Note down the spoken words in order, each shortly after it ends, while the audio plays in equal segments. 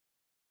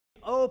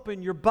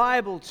open your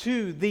Bible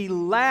to the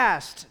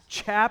last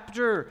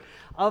chapter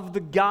of the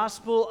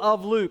Gospel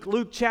of Luke.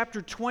 Luke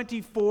chapter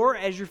 24,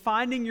 as you're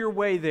finding your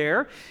way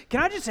there,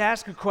 can I just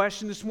ask a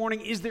question this morning?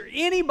 Is there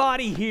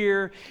anybody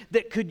here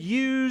that could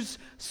use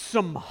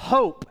some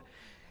hope?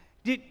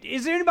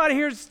 Is there anybody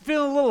here that's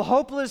feeling a little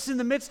hopeless in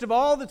the midst of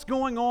all that's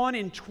going on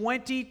in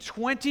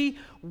 2020?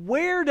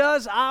 Where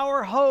does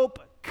our hope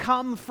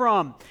come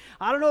from?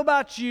 I don't know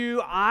about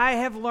you. I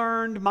have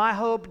learned my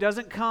hope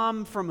doesn't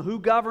come from who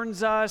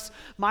governs us.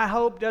 My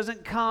hope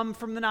doesn't come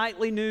from the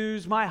nightly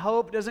news. My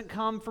hope doesn't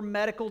come from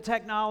medical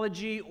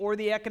technology or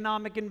the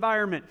economic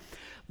environment.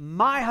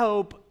 My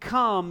hope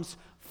comes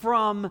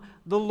from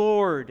the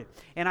Lord.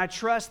 And I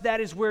trust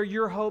that is where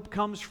your hope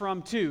comes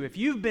from too. If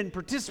you've been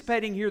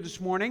participating here this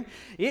morning,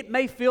 it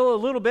may feel a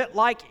little bit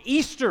like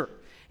Easter.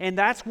 And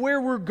that's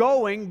where we're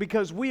going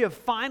because we have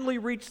finally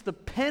reached the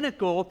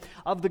pinnacle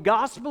of the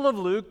Gospel of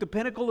Luke. The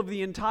pinnacle of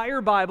the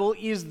entire Bible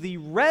is the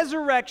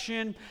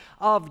resurrection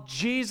of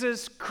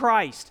Jesus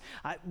Christ.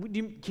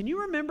 Can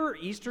you remember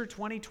Easter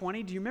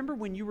 2020? Do you remember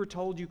when you were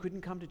told you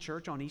couldn't come to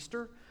church on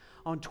Easter?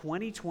 On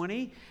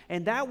 2020,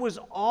 and that was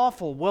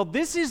awful. Well,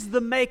 this is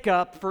the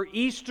makeup for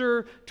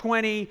Easter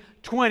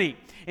 2020.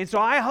 And so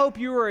I hope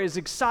you are as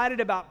excited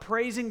about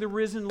praising the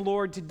risen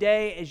Lord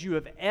today as you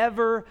have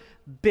ever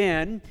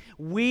been.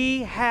 We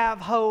have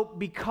hope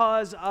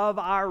because of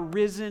our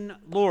risen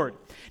Lord.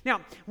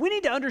 Now, we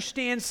need to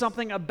understand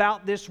something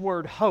about this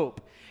word hope.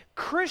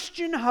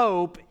 Christian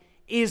hope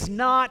is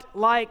not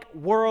like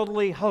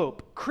worldly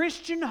hope.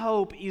 Christian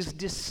hope is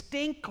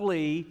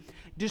distinctly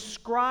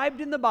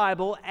described in the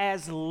Bible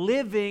as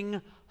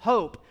living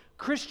hope.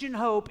 Christian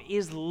hope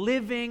is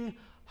living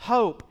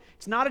hope.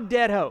 It's not a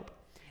dead hope.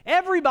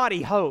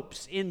 Everybody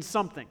hopes in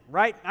something,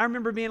 right? I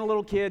remember being a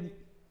little kid,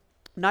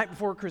 night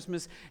before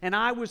Christmas, and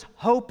I was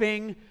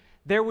hoping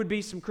there would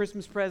be some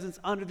Christmas presents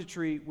under the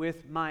tree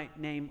with my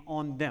name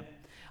on them.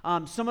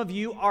 Some of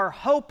you are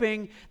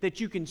hoping that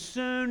you can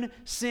soon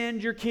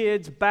send your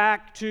kids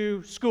back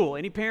to school.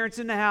 Any parents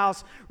in the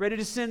house ready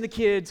to send the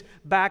kids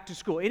back to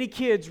school? Any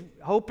kids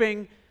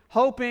hoping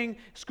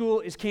school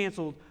is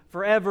canceled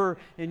forever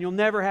and you'll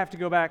never have to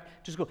go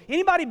back to school?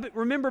 Anybody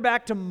remember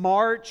back to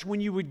March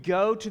when you would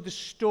go to the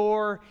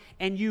store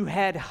and you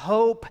had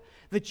hope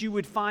that you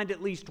would find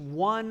at least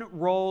one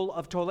roll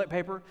of toilet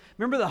paper?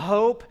 Remember the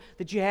hope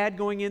that you had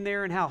going in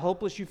there and how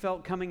hopeless you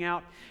felt coming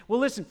out? Well,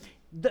 listen,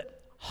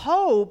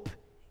 hope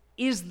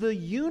is the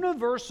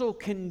universal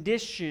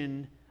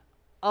condition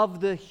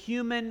of the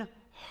human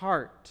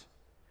heart.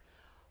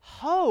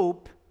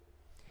 Hope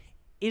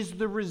is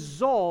the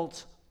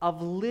result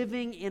of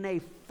living in a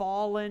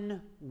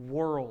fallen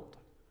world.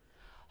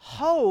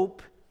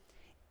 Hope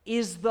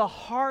is the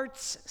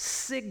heart's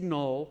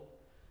signal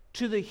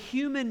to the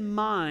human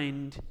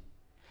mind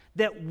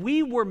that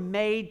we were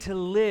made to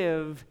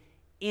live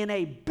in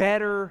a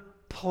better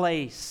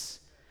place.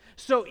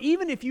 So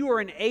even if you are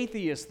an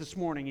atheist this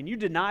morning and you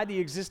deny the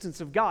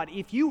existence of God,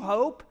 if you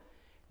hope,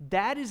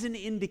 that is an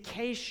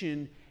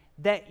indication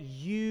that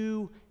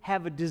you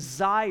have a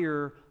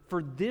desire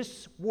for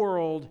this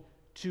world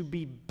to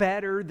be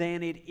better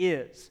than it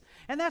is.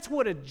 And that's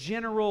what a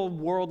general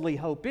worldly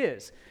hope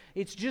is.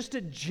 It's just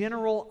a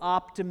general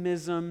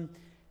optimism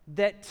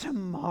that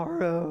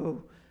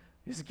tomorrow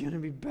is going to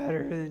be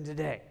better than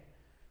today.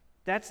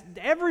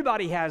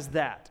 Everybody has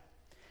that.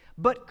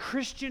 But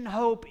Christian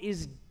hope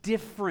is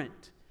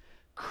different.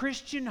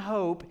 Christian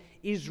hope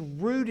is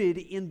rooted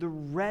in the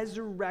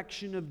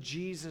resurrection of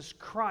Jesus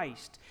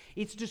Christ.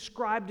 It's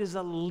described as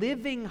a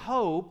living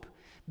hope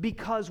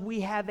because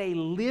we have a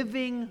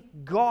living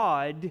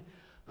God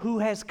who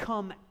has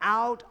come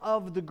out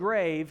of the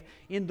grave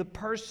in the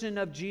person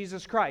of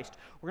Jesus Christ.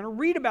 We're going to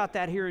read about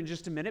that here in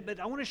just a minute, but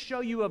I want to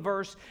show you a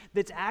verse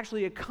that's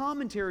actually a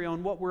commentary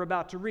on what we're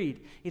about to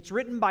read. It's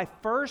written by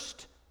 1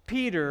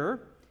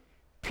 Peter.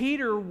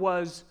 Peter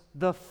was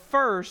the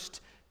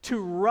first to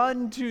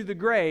run to the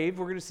grave.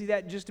 We're going to see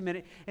that in just a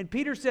minute. And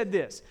Peter said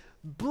this,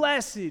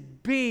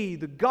 "Blessed be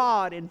the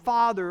God and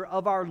Father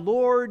of our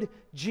Lord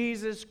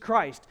Jesus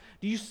Christ."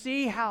 Do you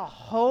see how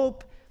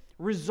hope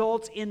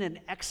results in an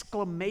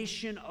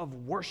exclamation of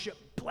worship?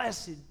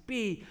 Blessed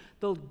be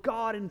the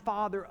God and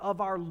Father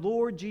of our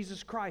Lord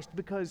Jesus Christ,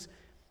 because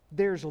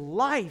there's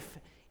life.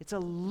 It's a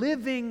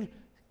living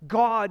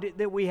God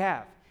that we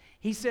have.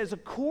 He says,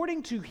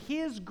 according to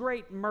His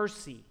great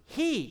mercy,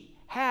 He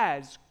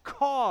has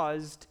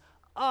caused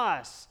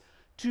us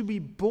to be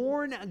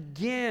born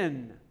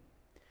again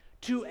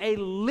to a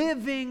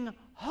living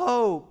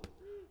hope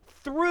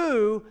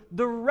through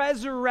the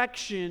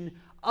resurrection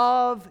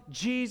of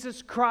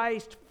Jesus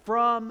Christ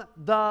from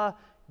the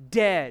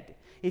dead.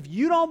 If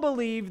you don't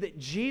believe that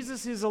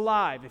Jesus is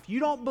alive, if you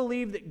don't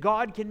believe that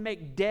God can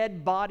make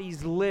dead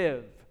bodies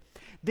live,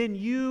 then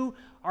you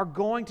are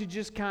going to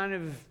just kind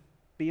of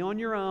be on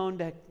your own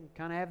to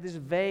kind of have this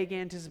vague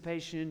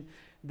anticipation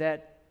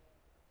that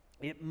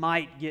it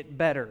might get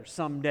better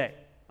someday.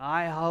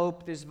 I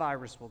hope this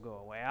virus will go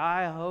away.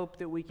 I hope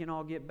that we can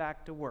all get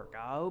back to work.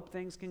 I hope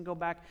things can go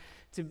back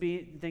to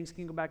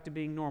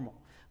being normal.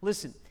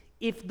 Listen,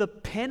 if the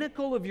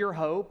pinnacle of your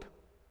hope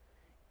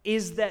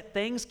is that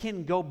things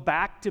can go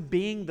back to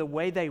being the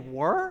way they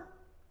were,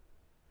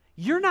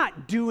 you're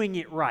not doing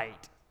it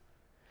right.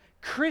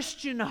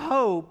 Christian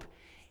hope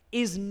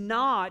is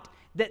not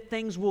that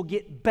things will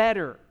get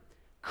better.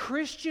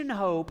 Christian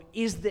hope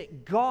is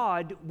that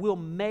God will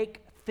make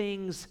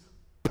things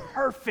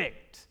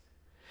perfect.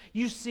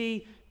 You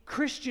see,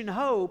 Christian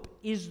hope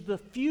is the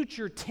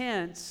future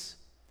tense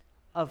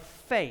of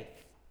faith.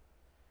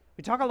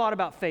 We talk a lot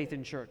about faith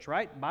in church,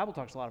 right? The Bible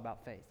talks a lot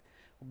about faith.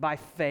 By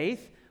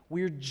faith,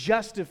 we're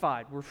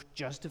justified. We're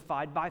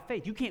justified by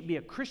faith. You can't be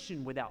a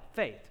Christian without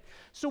faith.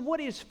 So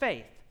what is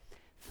faith?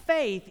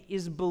 Faith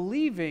is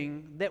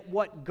believing that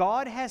what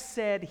God has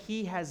said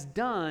He has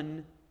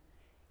done,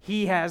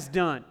 He has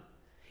done.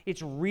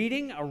 It's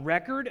reading a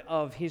record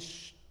of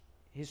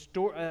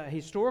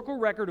historical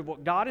record of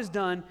what God has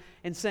done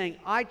and saying,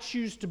 I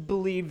choose to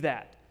believe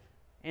that.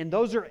 And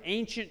those are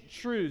ancient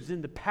truths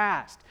in the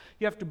past.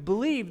 You have to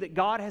believe that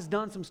God has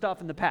done some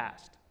stuff in the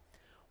past.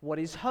 What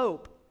is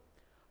hope?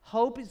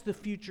 Hope is the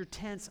future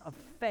tense of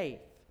faith,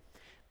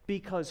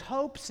 because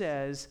hope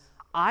says,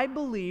 I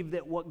believe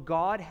that what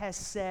God has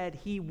said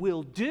He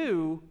will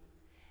do,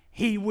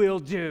 He will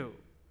do.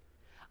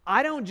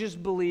 I don't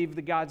just believe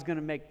that God's going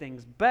to make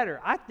things better.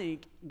 I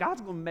think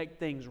God's going to make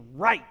things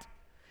right.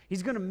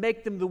 He's going to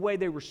make them the way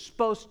they were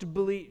supposed to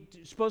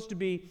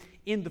be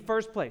in the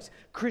first place.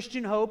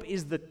 Christian hope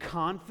is the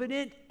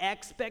confident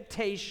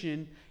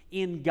expectation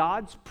in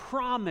God's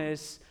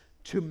promise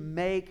to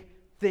make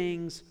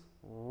things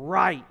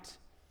right.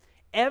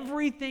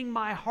 Everything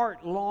my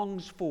heart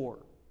longs for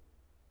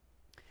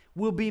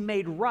will be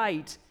made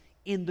right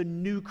in the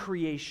new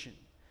creation.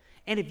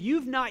 And if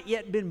you've not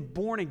yet been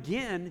born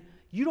again,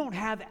 you don't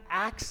have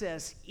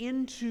access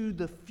into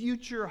the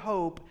future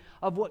hope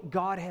of what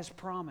God has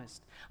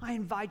promised. I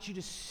invite you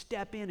to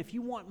step in. If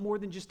you want more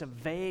than just a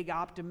vague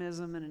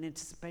optimism and an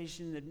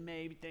anticipation that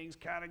maybe things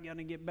kind of going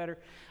to get better,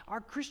 our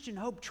Christian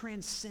hope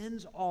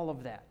transcends all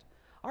of that.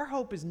 Our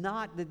hope is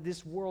not that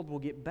this world will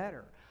get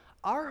better.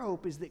 Our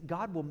hope is that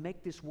God will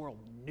make this world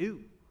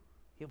new.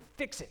 He'll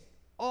fix it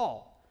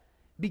all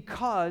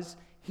because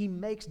He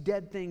makes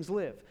dead things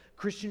live.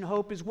 Christian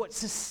hope is what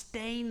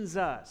sustains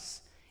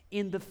us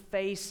in the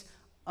face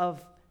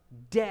of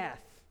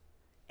death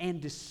and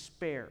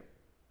despair.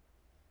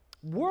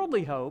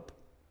 Worldly hope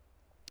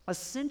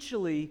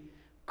essentially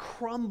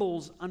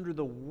crumbles under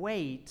the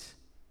weight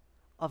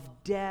of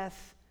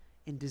death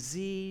and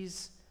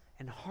disease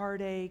and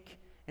heartache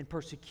and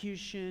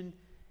persecution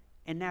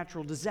and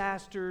natural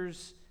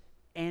disasters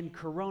and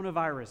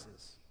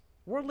coronaviruses.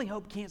 Worldly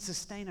hope can't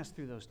sustain us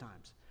through those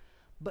times.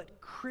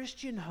 But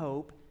Christian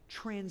hope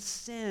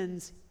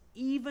transcends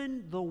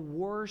even the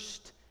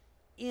worst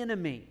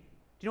enemy.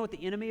 Do you know what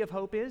the enemy of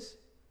hope is?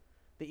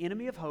 The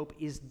enemy of hope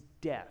is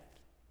death.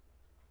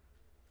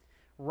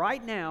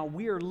 Right now,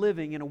 we are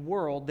living in a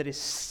world that is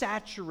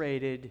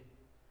saturated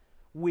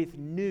with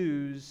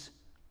news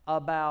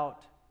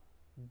about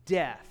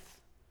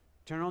death.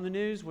 Turn on the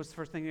news, what's the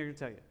first thing they're going to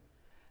tell you?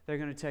 They're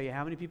going to tell you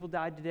how many people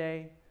died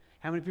today,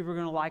 how many people are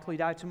going to likely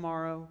die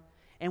tomorrow.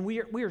 And we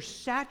are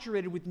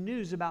saturated with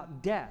news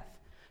about death.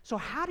 So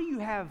how do you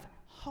have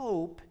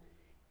hope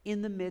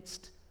in the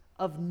midst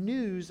of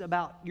news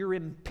about your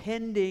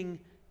impending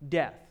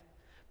death?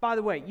 By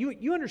the way,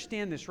 you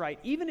understand this, right?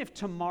 Even if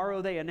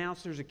tomorrow they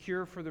announce there's a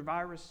cure for the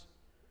virus,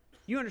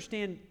 you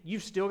understand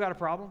you've still got a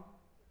problem?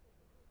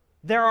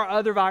 There are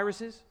other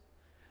viruses.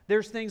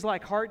 There's things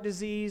like heart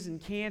disease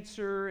and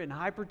cancer and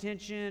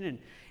hypertension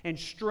and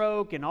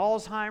stroke and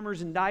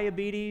Alzheimer's and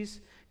diabetes.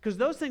 Because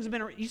those things have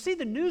been, you see,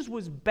 the news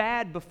was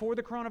bad before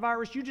the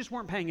coronavirus. You just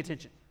weren't paying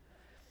attention.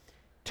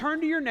 Turn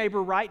to your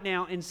neighbor right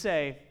now and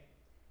say,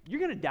 you're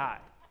going to die.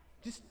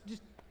 Just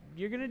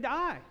you're going to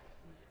die.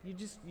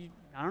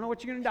 I don't know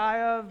what you're going to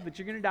die of, but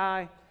you're going to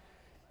die.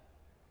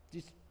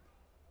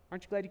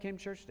 Aren't you glad you came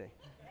to church today?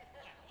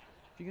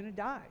 You're going to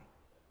die.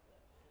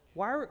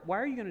 Why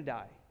are you going to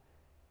die?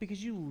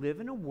 Because you live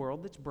in a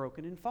world that's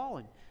broken and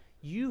fallen.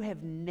 You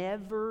have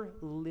never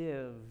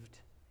lived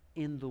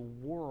in the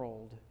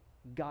world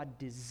God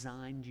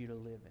designed you to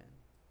live in.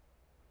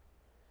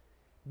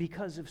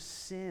 Because of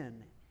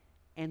sin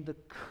and the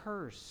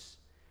curse,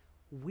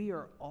 we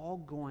are all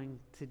going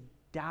to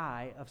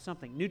die of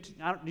something. Did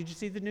you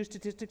see the new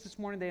statistics this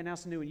morning? They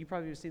announced a new one. You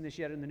probably haven't seen this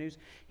yet in the news.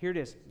 Here it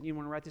is. You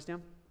want to write this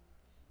down?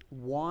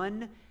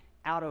 1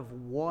 out of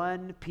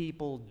 1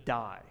 people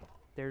die.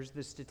 There's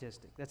the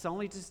statistic. That's the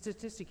only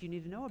statistic you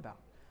need to know about.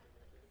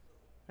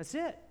 That's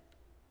it.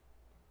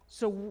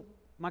 So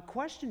my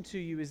question to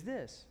you is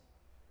this.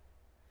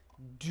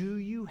 Do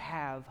you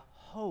have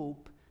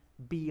hope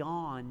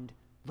beyond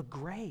the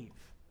grave?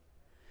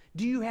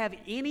 Do you have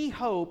any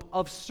hope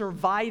of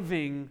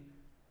surviving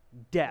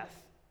death?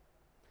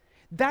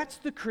 That's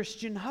the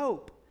Christian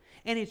hope.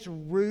 And it's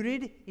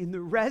rooted in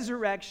the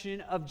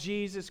resurrection of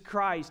Jesus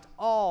Christ.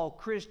 All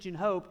Christian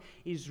hope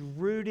is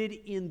rooted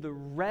in the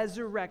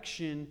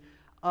resurrection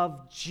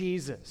of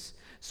Jesus.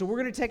 So we're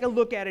going to take a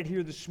look at it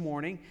here this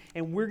morning,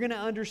 and we're going to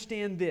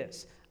understand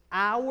this.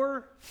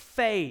 Our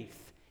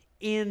faith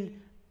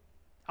in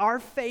our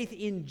faith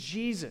in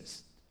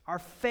Jesus, our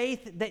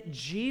faith that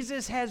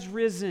Jesus has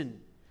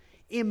risen,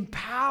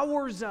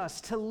 empowers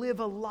us to live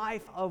a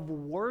life of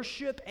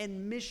worship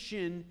and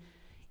mission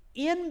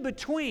in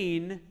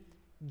between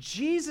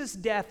Jesus'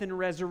 death and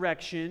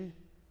resurrection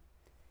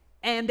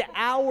and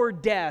our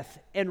death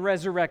and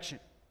resurrection.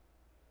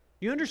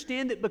 You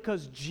understand that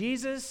because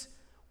Jesus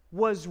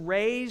was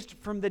raised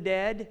from the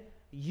dead,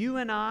 you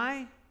and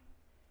I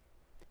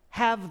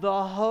have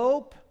the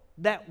hope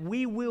that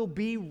we will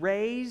be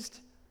raised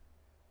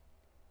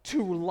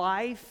to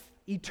life,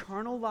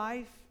 eternal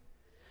life.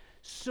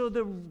 So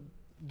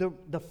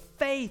the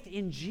faith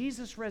in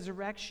Jesus'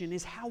 resurrection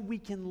is how we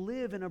can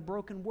live in a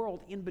broken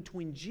world in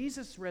between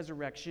Jesus'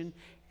 resurrection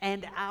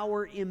and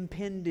our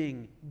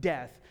impending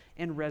death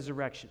and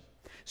resurrection.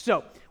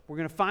 So, we're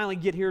going to finally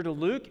get here to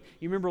Luke.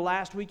 You remember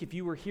last week, if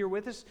you were here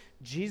with us,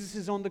 Jesus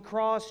is on the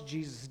cross.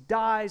 Jesus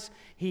dies.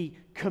 He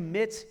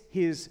commits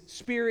his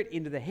spirit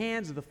into the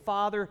hands of the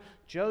Father.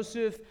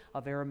 Joseph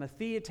of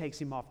Arimathea takes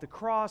him off the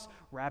cross,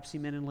 wraps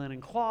him in linen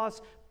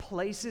cloths,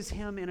 places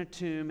him in a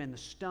tomb, and the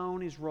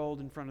stone is rolled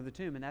in front of the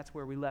tomb. And that's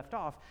where we left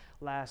off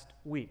last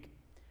week.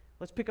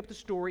 Let's pick up the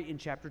story in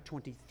chapter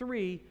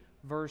 23,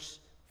 verse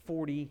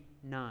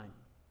 49.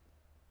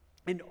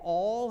 And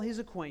all his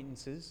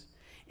acquaintances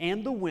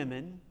and the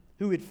women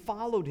who had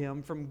followed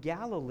him from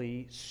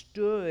Galilee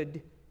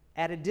stood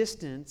at a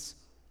distance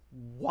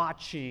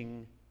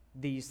watching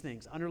these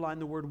things. Underline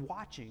the word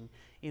watching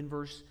in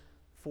verse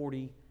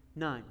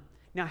 49.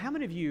 Now, how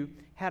many of you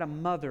had a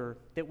mother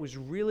that was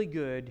really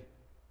good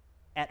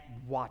at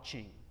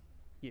watching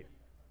you?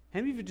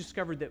 How many of you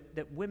discovered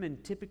that women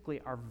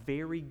typically are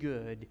very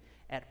good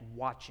at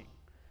watching?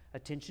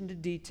 Attention to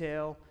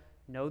detail,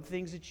 know the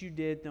things that you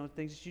did, know the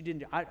things that you didn't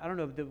do. I don't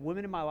know, the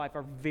women in my life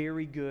are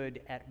very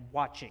good at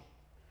watching.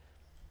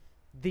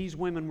 These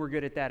women were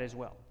good at that as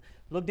well.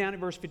 Look down at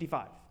verse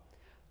 55.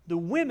 The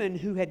women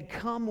who had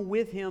come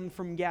with him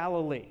from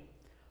Galilee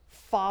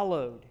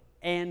followed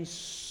and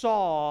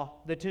saw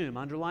the tomb.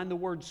 Underline the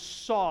word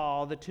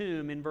saw the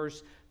tomb in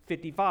verse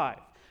 55.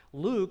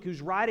 Luke,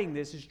 who's writing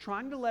this, is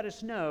trying to let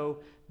us know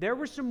there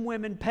were some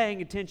women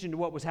paying attention to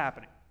what was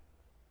happening.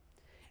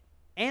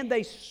 And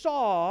they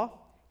saw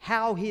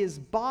how his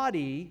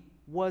body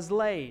was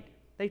laid.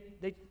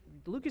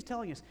 Luke is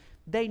telling us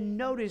they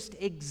noticed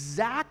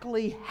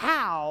exactly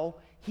how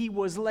he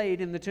was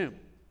laid in the tomb.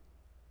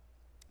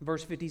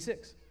 Verse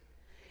 56.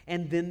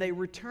 And then they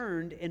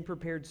returned and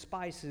prepared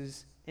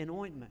spices and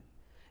ointment.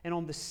 And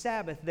on the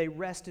Sabbath they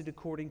rested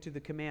according to the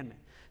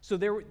commandment. So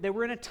they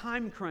were in a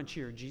time crunch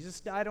here.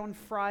 Jesus died on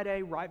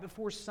Friday, right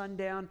before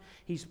sundown.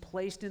 He's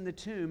placed in the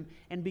tomb.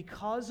 And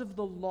because of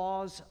the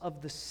laws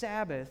of the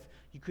Sabbath,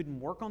 you couldn't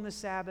work on the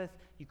Sabbath,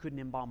 you couldn't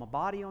embalm a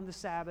body on the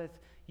Sabbath,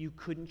 you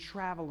couldn't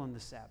travel on the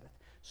Sabbath.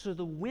 So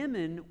the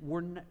women,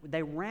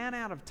 they ran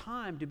out of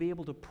time to be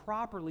able to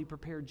properly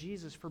prepare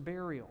Jesus for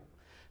burial.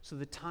 So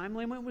the time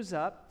limit was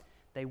up.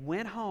 They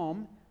went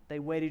home. They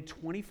waited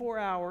 24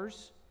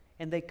 hours.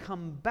 And they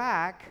come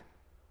back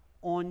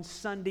on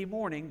Sunday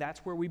morning. That's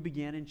where we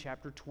begin in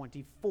chapter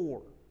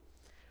 24.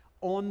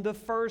 On the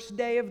first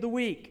day of the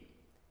week,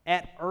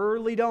 at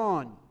early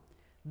dawn,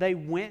 they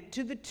went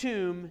to the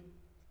tomb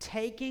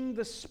taking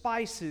the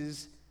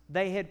spices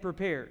they had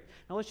prepared.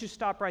 Now let's just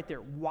stop right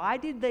there. Why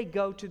did they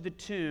go to the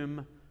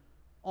tomb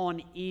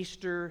on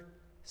Easter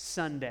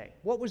Sunday?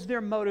 What was their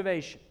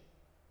motivation?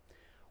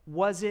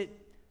 Was it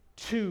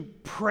to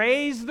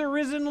praise the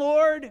risen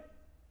Lord?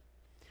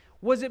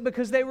 Was it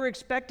because they were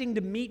expecting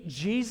to meet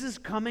Jesus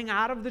coming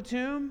out of the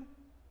tomb?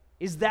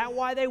 Is that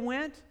why they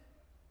went?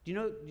 Do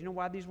you know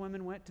why these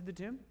women went to the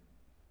tomb?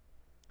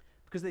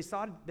 Because they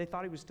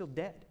thought he was still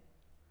dead.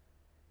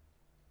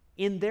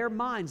 In their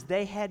minds,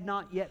 they had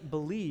not yet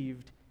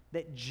believed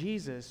that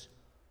Jesus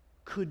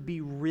could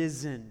be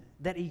risen,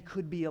 that he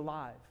could be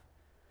alive.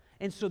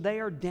 And so they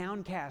are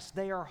downcast.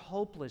 They are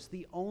hopeless.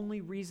 The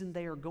only reason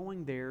they are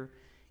going there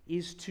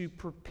is to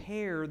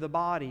prepare the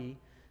body.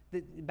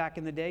 Back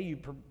in the day,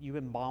 you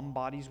embalm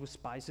bodies with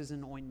spices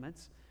and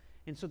ointments.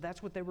 And so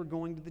that's what they were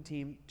going to the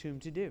tomb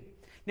to do.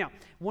 Now,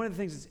 one of the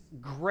things that's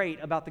great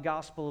about the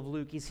Gospel of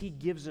Luke is he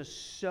gives us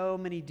so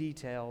many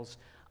details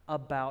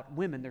about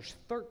women. There's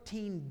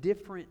 13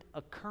 different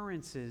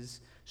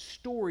occurrences,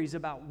 stories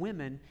about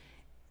women,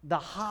 the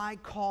high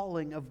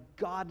calling of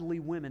godly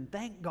women.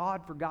 Thank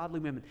God for godly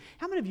women.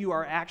 How many of you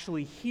are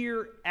actually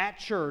here at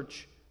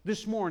church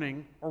this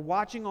morning or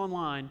watching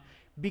online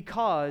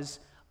because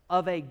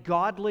of a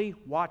godly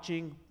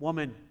watching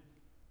woman?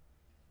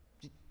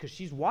 Because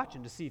she's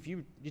watching to see if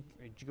did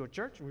you go to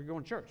church? We're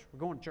going to church. We're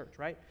going to church,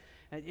 right?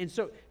 And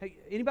so,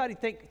 anybody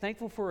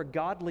thankful for a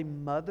godly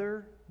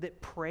mother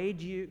that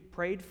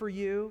prayed for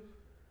you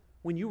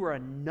when you were a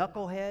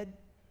knucklehead?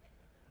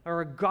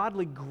 Or a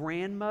godly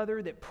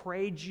grandmother that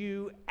prayed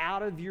you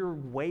out of your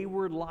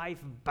wayward life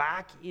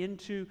back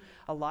into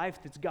a life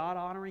that's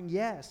God-honoring?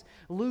 Yes.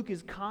 Luke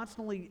is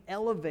constantly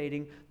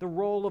elevating the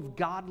role of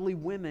godly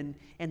women,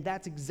 and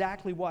that's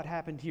exactly what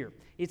happened here.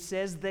 It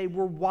says they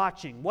were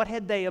watching. What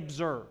had they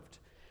observed?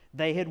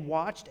 They had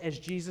watched as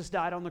Jesus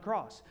died on the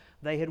cross.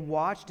 They had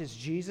watched as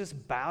Jesus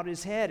bowed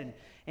his head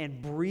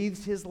and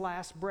breathed his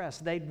last breath.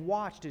 They'd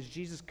watched as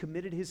Jesus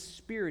committed his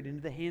spirit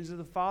into the hands of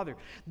the Father.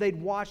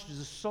 They'd watched as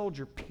a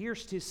soldier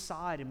pierced his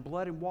side and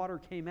blood and water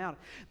came out.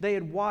 They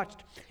had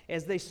watched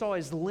as they saw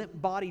his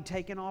limp body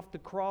taken off the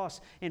cross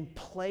and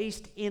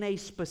placed in a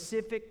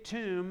specific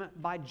tomb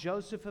by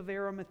Joseph of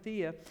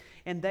Arimathea.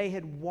 And they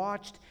had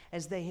watched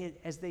as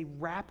they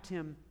wrapped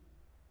him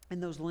in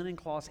those linen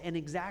cloths and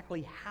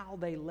exactly how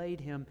they laid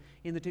him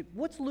in the tomb.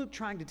 What's Luke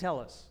trying to tell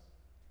us?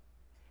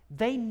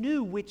 They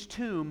knew which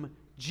tomb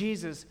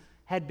Jesus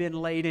had been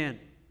laid in.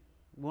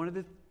 One of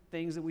the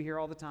things that we hear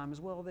all the time is,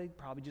 well, they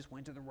probably just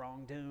went to the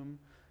wrong tomb.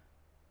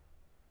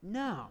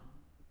 No.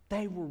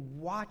 They were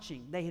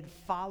watching. They had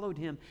followed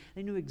him.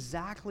 They knew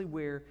exactly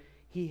where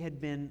he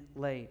had been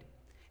laid.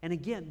 And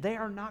again, they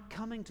are not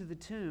coming to the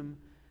tomb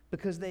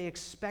because they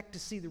expect to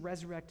see the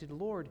resurrected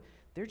Lord.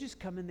 They're just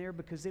coming there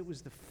because it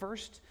was the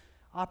first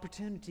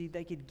opportunity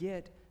they could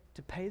get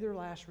to pay their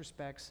last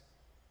respects.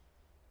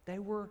 They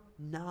were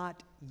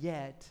not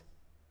yet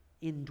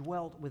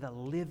indwelt with a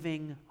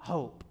living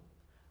hope.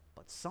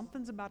 But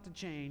something's about to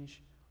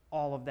change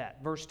all of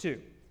that. Verse 2.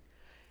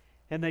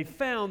 And they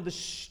found the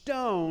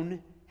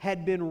stone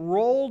had been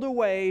rolled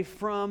away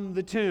from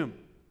the tomb.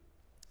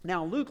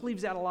 Now, Luke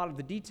leaves out a lot of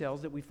the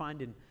details that we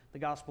find in the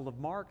Gospel of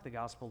Mark, the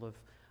Gospel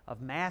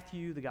of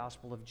Matthew, the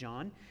Gospel of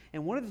John.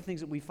 And one of the things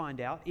that we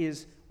find out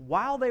is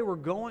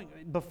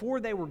before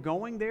they were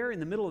going there in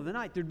the middle of the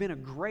night, there'd been a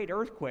great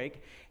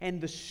earthquake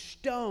and the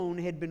stone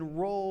had been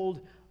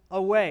rolled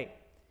away.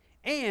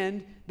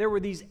 And there were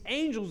these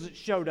angels that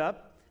showed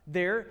up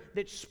there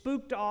that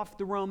spooked off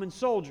the Roman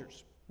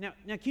soldiers. Now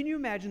can you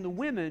imagine the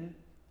women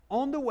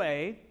on the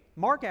way?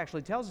 Mark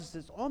actually tells us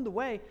this. On the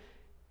way,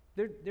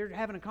 they're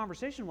having a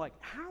conversation like,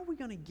 how are we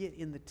going to get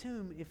in the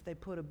tomb if they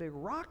put a big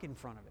rock in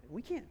front of it?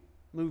 We can't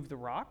move the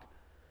rock.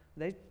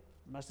 They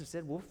must have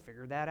said, we'll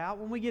figure that out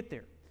when we get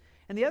there.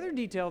 And the other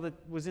detail that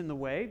was in the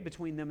way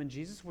between them and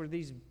Jesus were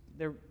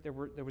there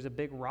was a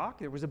big rock,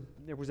 there was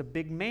a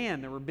big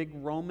man, there were big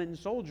Roman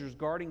soldiers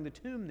guarding the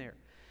tomb there.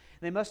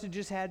 They must have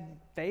just had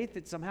faith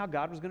that somehow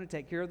God was going to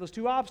take care of those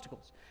two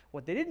obstacles.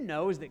 What they didn't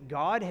know is that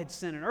God had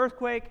sent an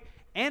earthquake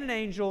and an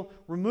angel,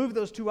 removed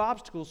those two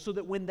obstacles so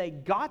that when they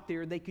got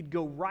there, they could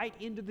go right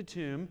into the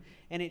tomb.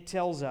 And it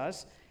tells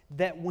us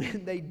that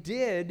when they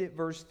did,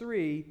 verse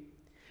 3,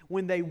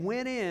 when they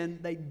went in,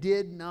 they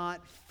did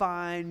not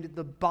find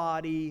the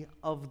body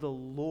of the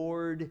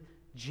Lord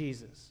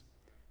Jesus.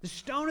 The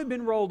stone had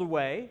been rolled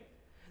away,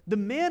 the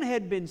men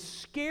had been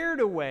scared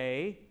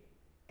away,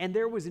 and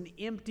there was an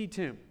empty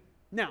tomb.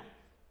 Now,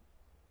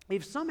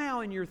 if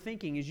somehow in your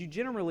thinking, as you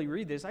generally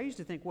read this, I used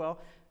to think, well,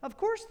 of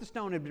course the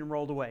stone had been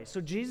rolled away,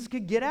 so Jesus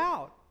could get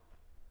out.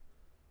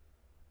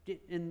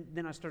 And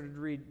then I started to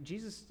read,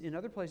 Jesus in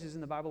other places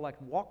in the Bible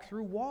walked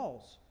through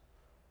walls.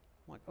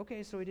 I'm like,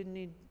 okay, so he didn't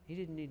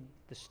need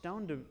the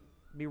stone to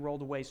be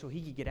rolled away so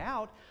he could get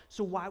out.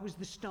 So why was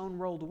the stone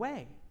rolled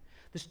away?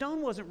 The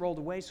stone wasn't rolled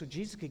away so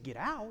Jesus could get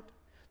out.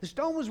 The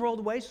stone was rolled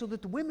away so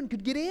that the women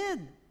could get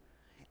in.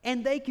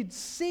 And they could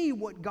see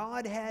what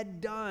God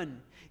had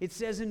done. It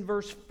says in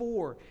verse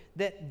 4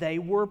 that they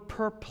were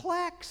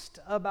perplexed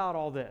about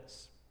all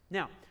this.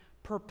 Now,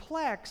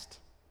 perplexed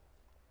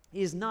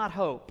is not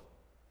hope.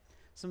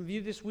 Some of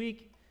you this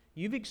week,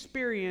 you've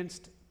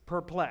experienced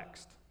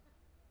perplexed.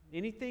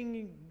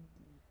 Anything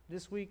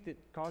this week that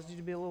caused you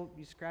to be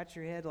you scratch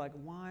your head like,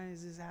 why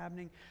is this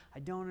happening? I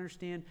don't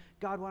understand.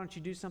 God, why don't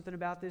you do something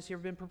about this? You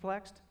ever been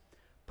perplexed?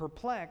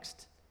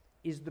 Perplexed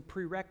is the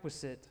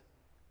prerequisite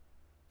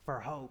for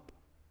hope.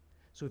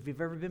 So if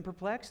you've ever been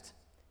perplexed,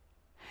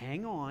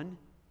 hang on.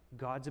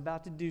 God's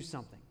about to do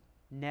something.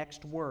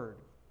 Next word,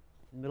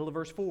 middle of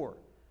verse 4.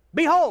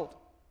 Behold.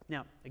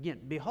 Now, again,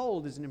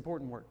 behold is an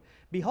important word.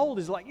 Behold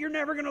is like, you're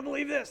never going to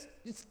believe this.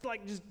 It's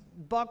like, just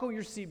buckle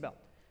your seatbelt.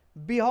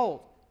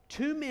 Behold,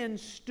 two men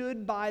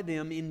stood by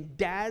them in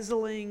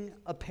dazzling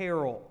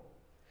apparel.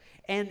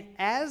 And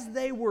as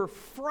they were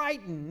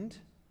frightened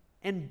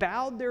and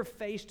bowed their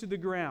face to the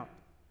ground.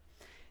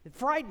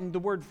 Frightened, the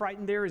word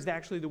frightened there is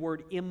actually the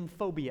word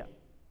emphobia.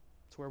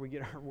 That's where we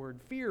get our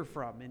word fear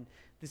from. And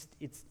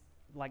it's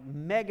like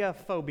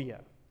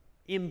megaphobia.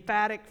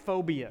 Emphatic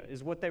phobia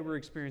is what they were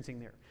experiencing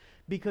there.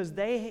 Because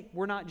they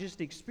were not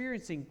just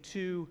experiencing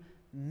two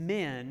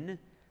men,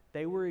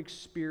 they were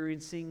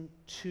experiencing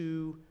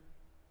two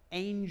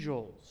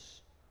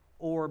angels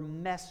or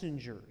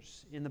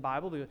messengers. In the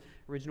Bible, the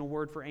original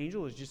word for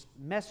angel is just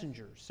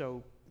messenger.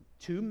 So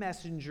two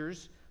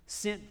messengers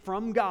sent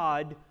from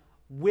God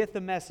with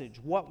a message.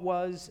 What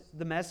was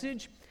the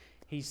message?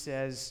 He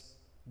says,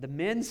 the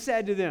men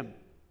said to them,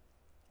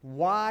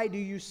 why do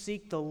you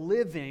seek the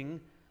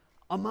living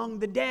among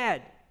the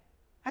dead?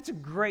 That's a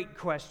great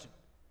question.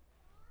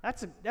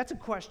 That's a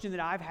question that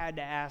I've had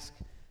to ask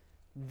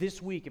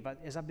this week.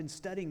 As I've been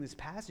studying this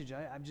passage,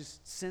 I've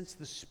just sensed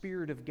the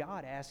Spirit of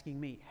God asking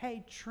me,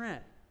 hey,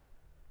 Trent,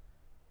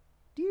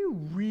 do you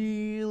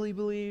really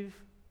believe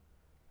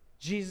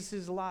Jesus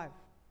is alive?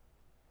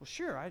 Well,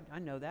 sure, I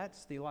know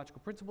that's the theological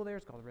principle there.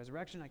 It's called the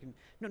resurrection.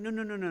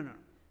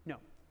 No.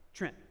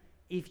 Trent,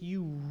 if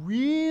you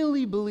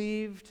really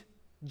believed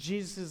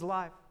Jesus is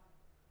alive,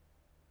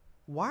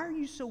 why are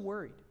you so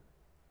worried?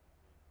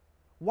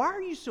 Why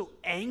are you so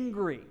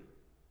angry?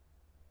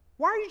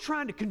 Why are you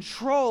trying to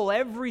control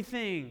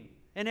everything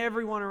and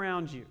everyone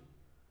around you?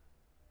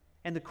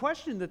 And the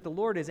question that the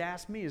Lord has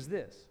asked me is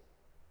this: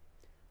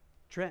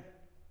 Trent,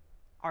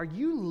 are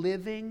you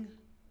living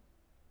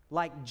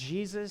like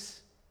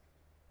Jesus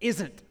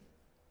isn't?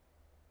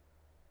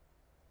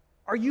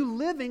 Are you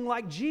living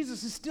like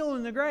Jesus is still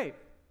in the grave?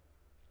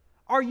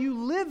 Are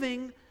you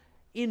living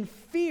in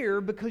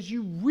fear because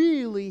you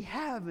really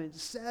haven't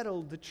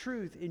settled the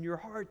truth in your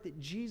heart that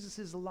Jesus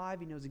is alive?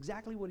 He knows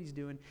exactly what He's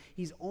doing.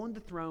 He's on the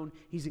throne.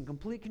 He's in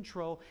complete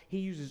control. He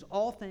uses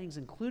all things,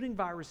 including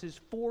viruses,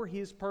 for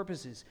His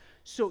purposes.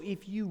 So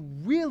if you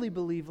really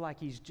believe like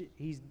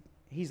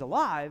He's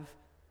alive,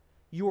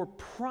 your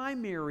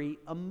primary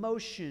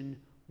emotion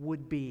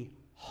would be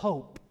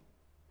hope,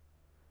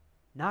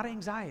 not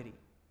anxiety,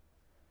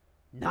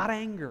 not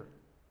anger,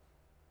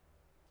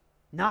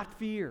 not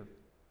fear.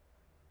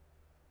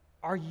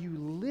 Are you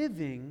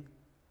living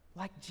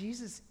like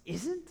Jesus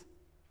isn't?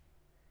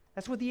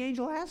 That's what the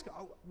angel asked.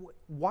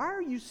 Why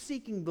are you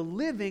seeking the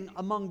living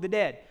among the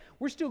dead?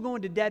 We're still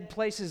going to dead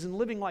places and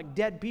living like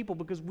dead people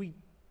because we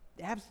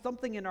have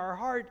something in our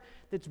heart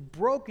that's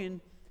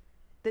broken,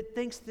 that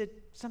thinks that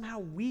somehow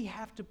we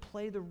have to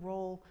play the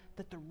role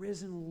that the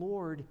risen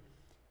Lord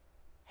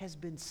has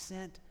been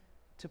sent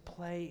to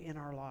play in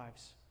our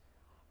lives.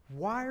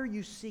 Why are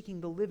you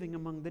seeking the living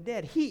among the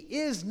dead? He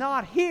is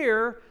not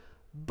here,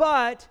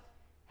 but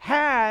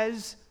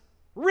has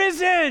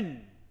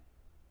risen.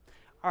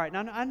 All right,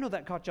 now I know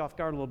that caught you off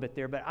guard a little bit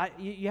there, but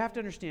you have to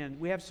understand,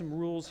 we have some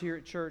rules here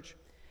at church.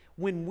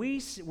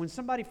 When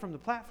somebody from the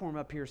platform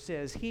up here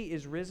says He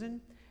is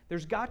risen,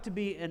 there's got to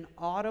be an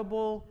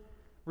audible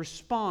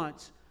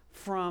response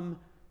from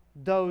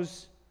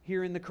those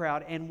here in the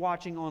crowd and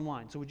watching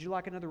online. So would you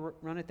like another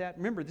run at that?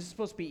 Remember, this is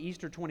supposed to be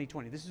Easter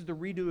 2020. This is the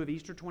redo of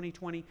Easter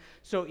 2020.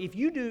 So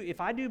if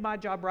I do my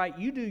job right,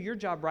 you do your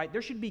job right,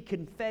 there should be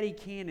confetti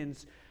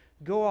cannons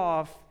go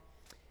off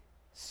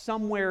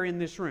somewhere in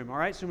this room. All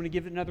right, so I'm going to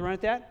give it another run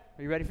at that.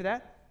 Are you ready for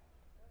that?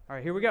 All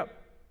right, here we go.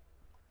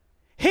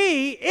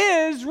 He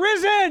is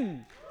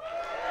risen.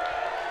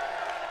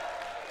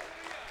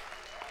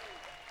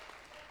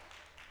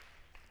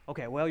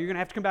 Okay, well, you're going to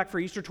have to come back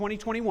for Easter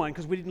 2021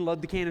 because we didn't load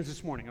the cannons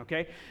this morning,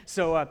 okay?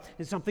 So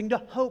it's something to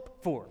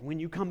hope for when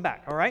you come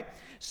back, all right?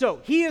 So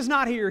He is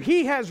not here.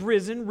 He has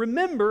risen.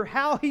 Remember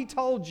how He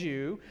told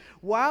you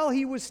while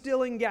He was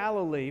still in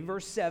Galilee,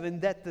 verse 7,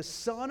 that the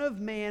Son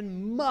of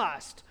Man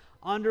must,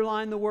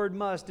 underline the word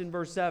must in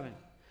verse 7,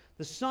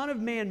 the Son of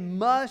Man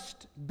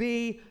must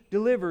be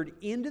delivered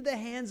into the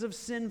hands of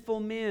sinful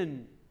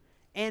men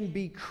and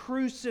be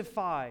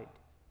crucified.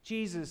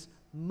 Jesus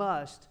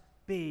must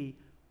be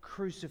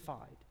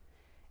crucified.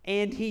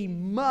 And He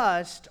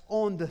must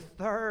on the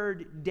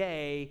third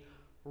day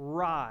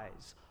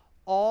rise.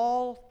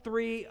 All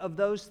three of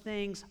those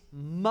things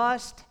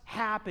must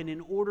happen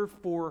in order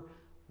for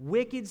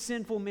wicked,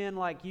 sinful men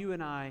like you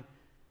and I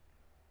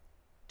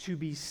to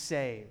be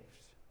saved.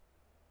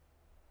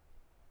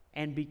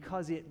 And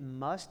because it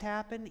must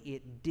happen,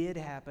 it did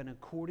happen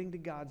according to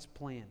God's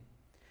plan.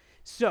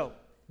 So,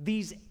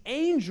 these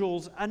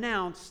angels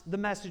announce the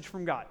message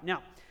from God.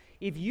 Now,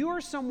 if you are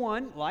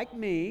someone like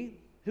me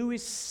who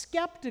is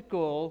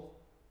skeptical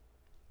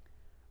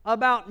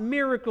about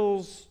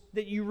miracles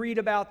that you read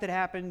about that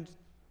happened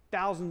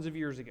thousands of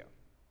years ago,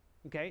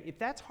 okay, if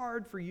that's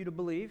hard for you to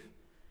believe,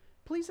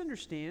 please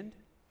understand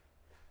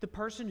the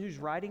person who's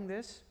writing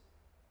this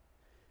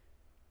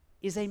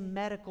is a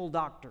medical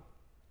doctor.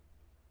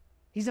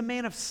 He's a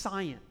man of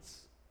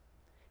science.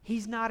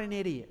 He's not an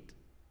idiot.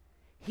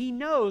 He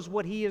knows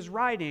what he is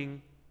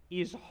writing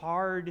is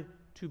hard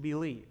to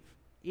believe.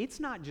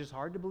 It's not just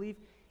hard to believe,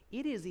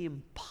 it is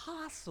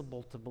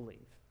impossible to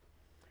believe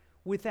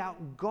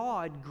without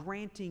God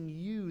granting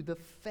you the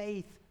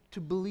faith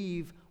to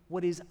believe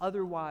what is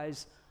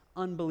otherwise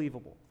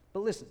unbelievable.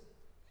 But listen,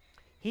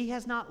 He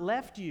has not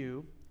left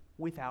you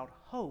without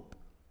hope.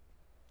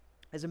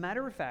 As a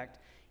matter of fact,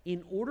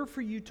 in order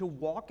for you to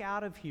walk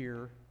out of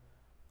here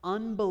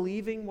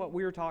unbelieving what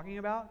we are talking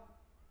about,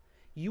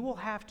 you will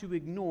have to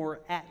ignore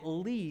at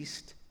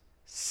least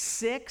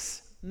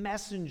 6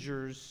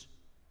 messengers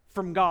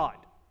from God.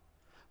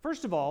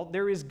 First of all,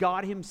 there is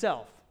God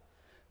Himself,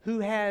 who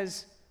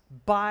has,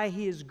 by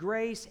His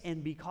grace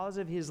and because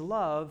of His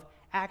love,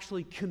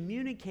 actually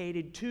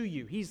communicated to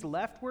you. He's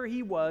left where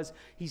He was,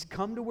 He's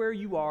come to where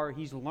you are,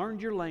 He's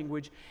learned your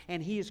language,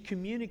 and He has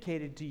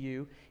communicated to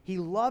you. He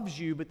loves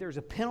you, but there's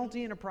a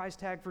penalty and a price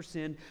tag for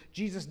sin.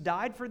 Jesus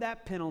died for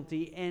that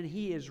penalty, and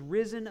He is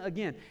risen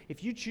again.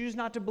 If you choose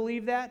not to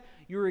believe that,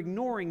 you're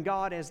ignoring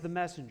God as the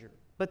messenger.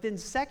 But then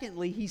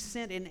secondly, He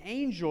sent an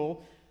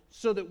angel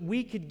so that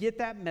we could get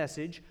that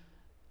message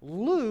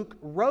Luke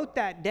wrote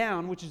that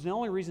down, which is the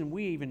only reason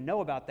we even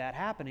know about that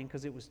happening,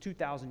 because it was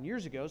 2,000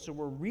 years ago. So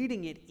we're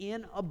reading it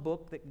in a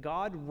book that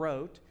God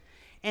wrote.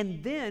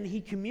 And then he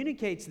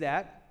communicates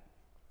that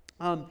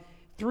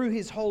through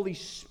his Holy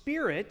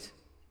Spirit,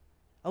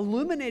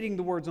 illuminating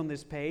the words on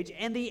this page.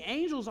 And the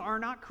angels are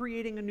not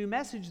creating a new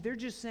message. They're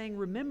just saying,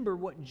 remember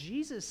what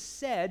Jesus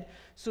said.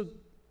 So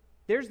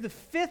there's the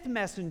fifth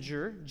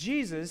messenger,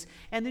 Jesus.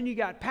 And then you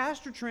got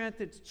Pastor Trent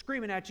that's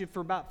screaming at you for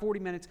about 40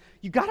 minutes.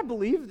 You got to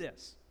believe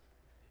this.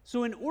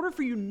 So in order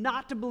for you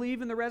not to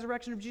believe in the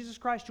resurrection of Jesus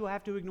Christ, you'll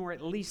have to ignore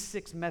at least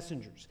 6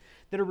 messengers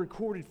that are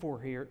recorded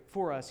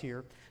for us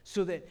here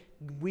so that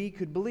we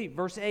could believe.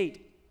 Verse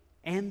 8,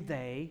 and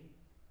they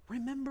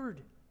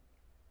remembered.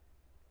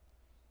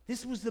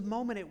 This was the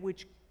moment at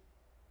which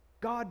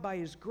God, by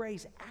His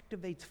grace,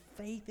 activates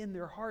faith in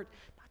their heart,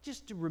 not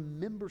just to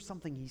remember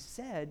something He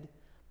said,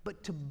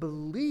 but to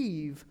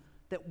believe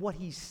that what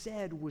He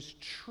said was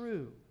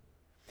true.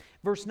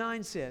 Verse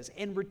 9 says,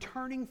 and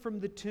returning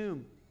from the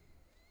tomb,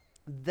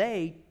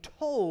 they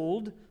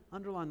told,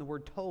 underline the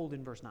word told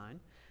in verse 9,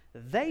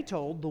 they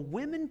told, the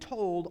women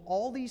told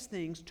all these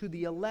things to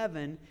the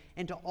 11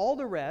 and to all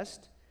the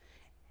rest.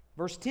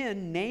 Verse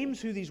 10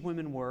 names who these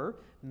women were.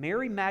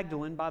 Mary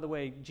Magdalene, by the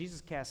way,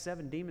 Jesus cast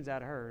 7 demons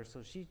out of her,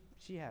 so she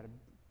had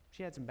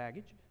some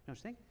baggage, don't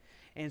you think?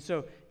 And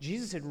so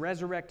Jesus had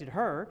resurrected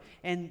her,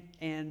 and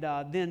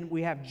then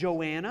we have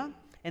Joanna,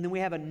 and then we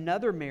have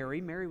another Mary.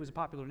 Mary was a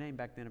popular name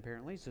back then,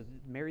 apparently. So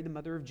Mary, the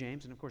mother of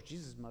James, and of course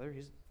Jesus' mother,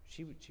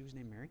 she was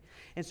named Mary.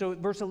 And so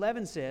verse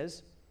 11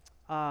 says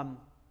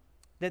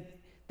that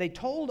they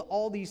told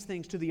all these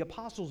things to the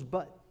apostles,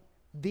 but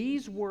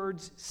these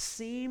words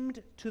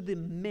seemed to the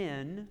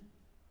men,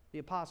 the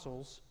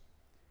apostles,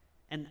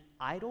 an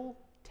idle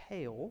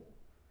tale,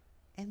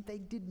 and they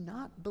did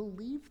not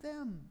believe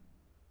them.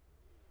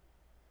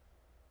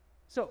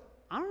 So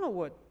I don't know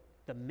what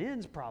the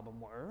men's problem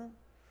were,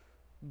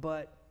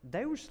 but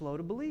they were slow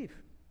to believe.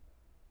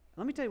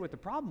 Let me tell you what the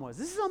problem was.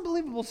 This is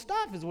unbelievable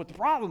stuff is what the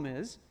problem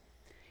is.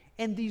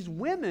 And these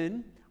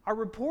women are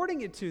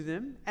reporting it to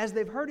them as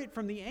they've heard it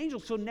from the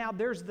angels. So now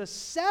there's the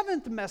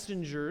 7th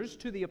messengers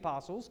to the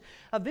apostles.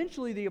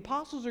 Eventually the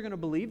apostles are going to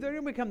believe. They're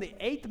going to become the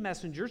 8th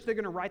messengers. They're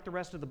going to write the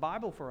rest of the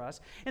Bible for us.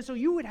 And so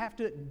you would have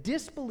to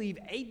disbelieve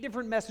 8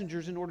 different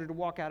messengers in order to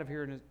walk out of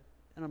here in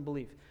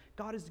unbelief.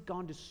 God has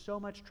gone to so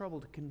much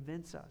trouble to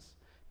convince us,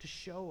 to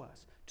show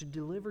us, to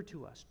deliver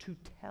to us, to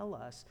tell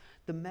us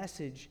the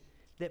message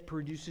that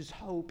produces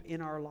hope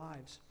in our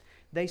lives.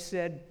 They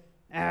said,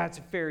 it's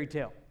a fairy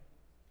tale.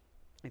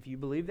 If you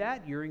believe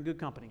that, you're in good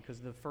company, because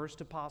the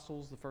first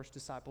apostles, the first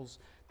disciples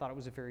thought it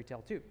was a fairy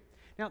tale too.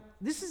 Now,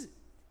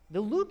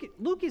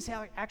 Luke is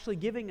actually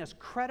giving us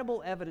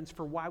credible evidence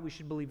for why we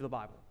should believe the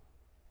Bible.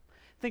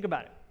 Think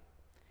about it.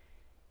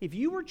 If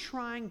you were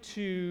trying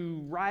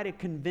to write a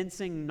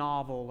convincing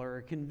novel or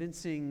a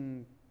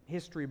convincing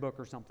history book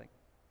or something,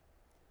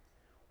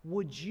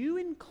 would you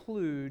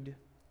include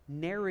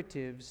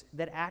narratives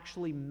that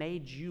actually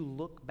made you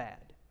look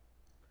bad?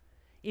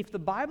 If the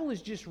Bible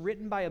is just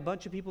written by a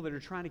bunch of people that are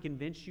trying to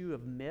convince you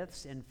of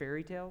myths and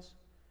fairy tales,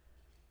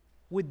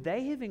 would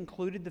they have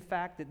included the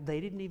fact that they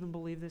didn't even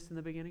believe this in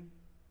the beginning?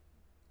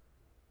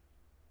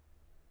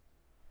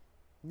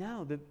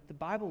 No, the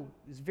Bible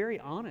is very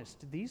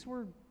honest. These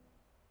were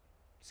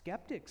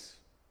skeptics.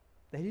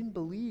 They didn't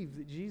believe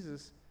that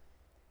Jesus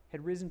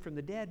had risen from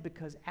the dead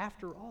because,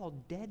 after all,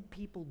 dead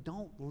people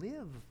don't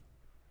live.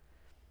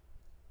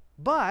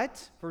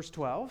 But, verse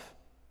 12,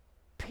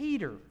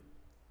 Peter.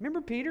 Remember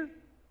Peter?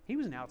 He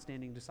was an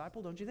outstanding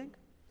disciple, don't you think?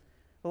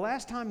 The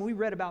last time we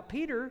read about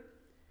Peter,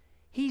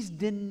 he's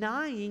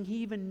denying he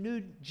even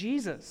knew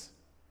Jesus.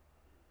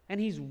 And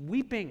he's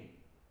weeping.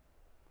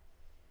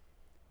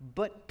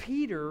 But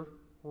Peter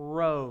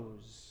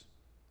rose.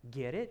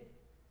 Get it?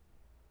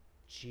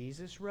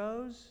 Jesus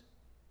rose,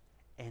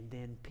 and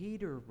then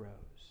Peter rose.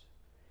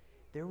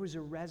 There was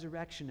a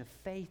resurrection of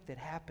faith that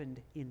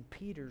happened in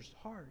Peter's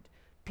heart.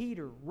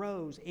 Peter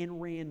rose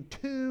and ran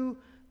to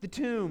the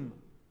tomb,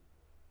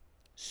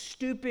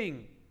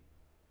 stooping.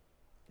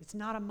 It's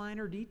not a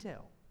minor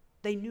detail.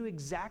 They knew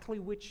exactly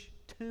which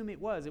tomb it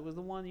was. It was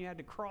the one you had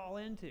to crawl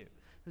into. It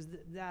was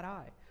that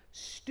high.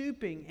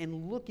 Stooping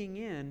and looking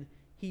in,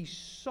 he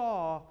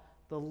saw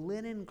the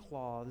linen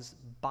cloths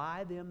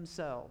by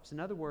themselves. In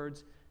other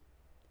words,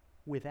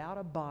 without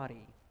a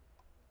body.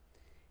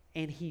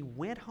 And he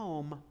went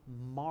home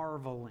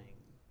marveling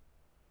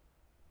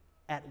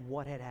at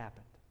what had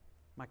happened.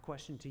 My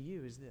question to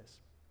you is this.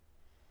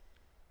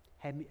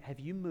 Have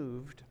you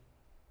moved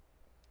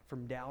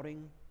from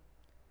doubting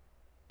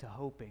to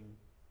hoping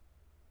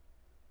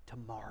to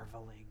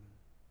marveling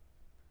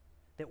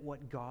that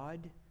what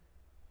God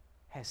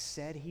has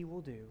said He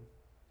will do,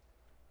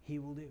 He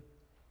will do?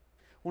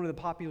 One of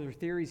the popular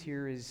theories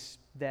here is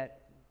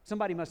that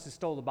somebody must have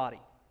stole the body.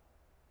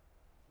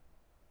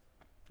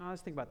 Now,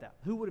 let's think about that.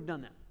 Who would have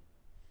done that?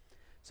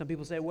 Some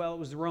people say, well, it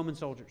was the Roman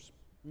soldiers.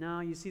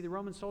 No, you see, the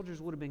Roman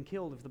soldiers would have been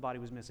killed if the body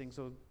was missing,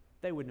 so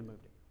they wouldn't have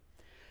moved it.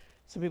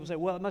 Some people say,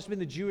 well, it must have been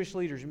the Jewish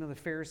leaders, the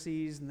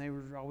Pharisees, and they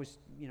were always,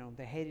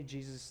 they hated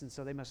Jesus, and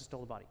so they must have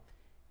stole the body.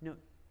 No,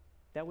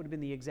 that would have been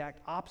the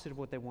exact opposite of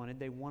what they wanted.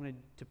 They wanted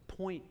to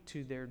point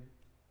to their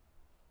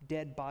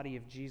dead body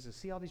of Jesus.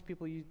 See all these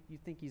people, you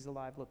think he's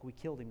alive? Look, we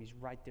killed him. He's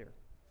right there.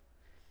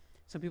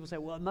 Some people say,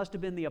 well, it must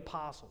have been the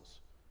apostles.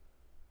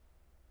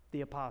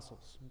 The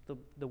apostles,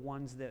 the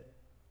ones that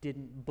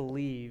didn't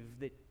believe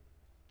that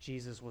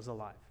Jesus was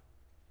alive.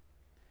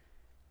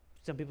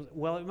 Some people say,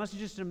 well, it must have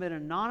just been an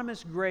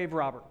anonymous grave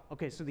robber.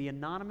 Okay, so the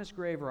anonymous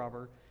grave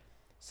robber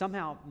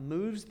somehow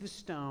moves the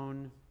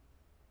stone,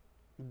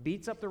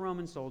 beats up the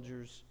Roman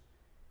soldiers,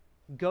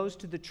 goes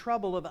to the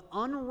trouble of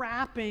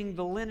unwrapping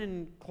the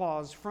linen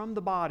cloths from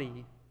the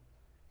body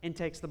and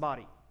takes the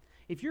body.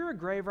 If you're a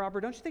grave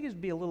robber, don't you think it would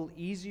be a little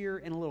easier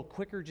and a little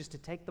quicker just to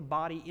take the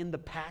body in the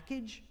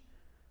package?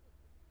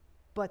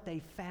 But they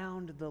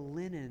found the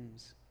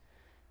linens.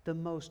 The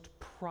most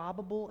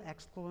probable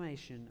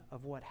explanation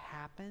of what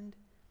happened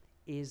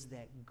is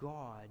that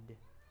God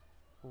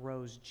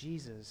rose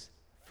Jesus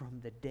from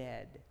the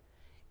dead.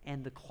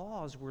 And the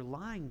claws were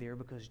lying there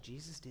because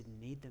Jesus didn't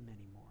need them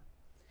anymore.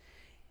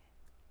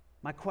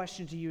 My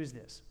question to you is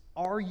this: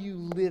 are you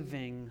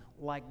living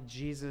like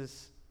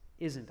Jesus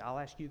isn't? I'll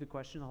ask you the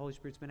question the Holy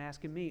Spirit's been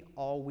asking me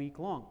all week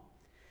long.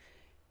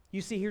 You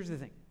see, here's the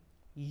thing.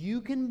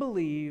 You can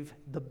believe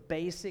the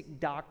basic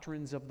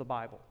doctrines of the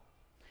Bible.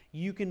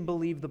 You can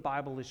believe the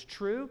Bible is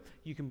true.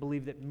 You can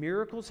believe that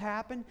miracles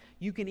happen.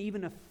 You can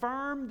even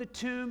affirm the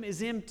tomb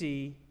is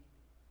empty,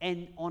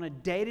 and on a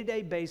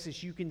day-to-day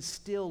basis, you can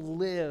still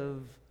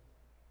live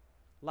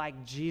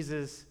like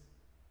Jesus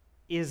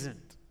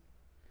isn't.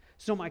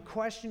 So my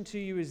question to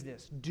you is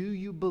this: do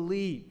you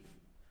believe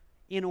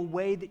in a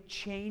way that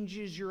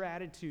changes your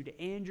attitude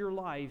and your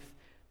life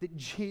that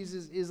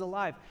Jesus is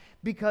alive?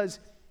 Because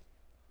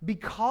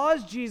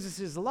Jesus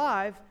is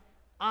alive,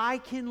 I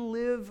can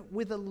live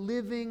with a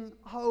living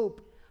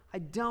hope. I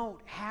don't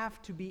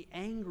have to be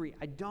angry.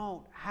 I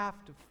don't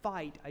have to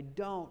fight. I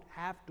don't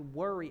have to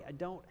worry. I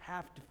don't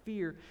have to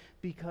fear,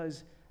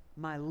 because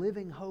my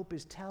living hope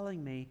is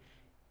telling me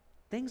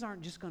things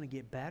aren't just going to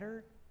get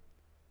better.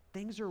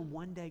 Things are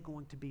one day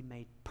going to be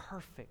made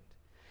perfect.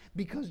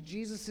 Because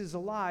Jesus is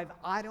alive,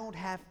 I don't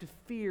have to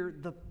fear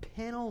the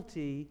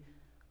penalty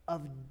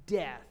of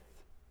death.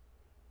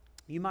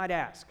 You might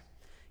ask,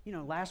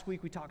 last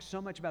week we talked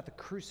so much about the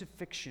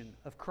crucifixion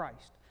of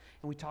Christ.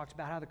 And we talked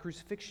about how the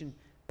crucifixion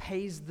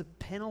pays the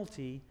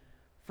penalty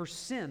for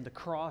sin. The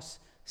cross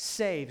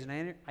saves.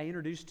 And I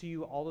introduced to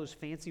you all those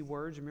fancy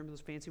words. Remember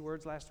those fancy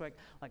words last week?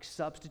 Like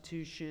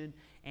substitution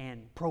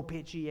and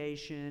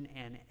propitiation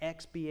and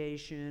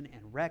expiation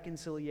and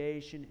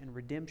reconciliation and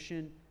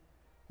redemption.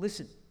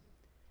 Listen,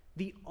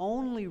 the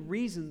only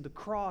reason the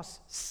cross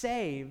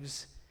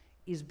saves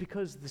is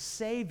because the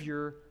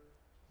Savior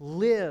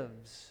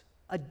lives.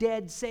 A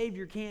dead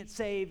Savior can't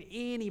save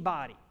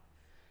anybody.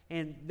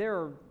 And there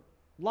are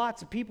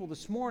lots of people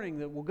this morning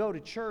that will go to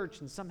church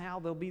and somehow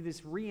there'll be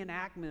this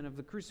reenactment of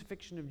the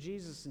crucifixion of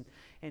Jesus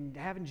and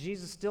having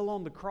Jesus still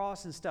on the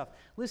cross and stuff.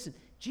 Listen,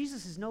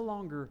 Jesus is no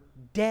longer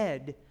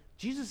dead.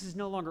 Jesus is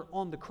no longer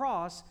on the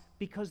cross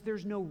because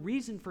there's no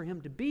reason for him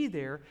to be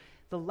there.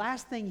 The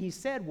last thing he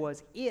said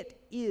was,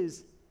 "It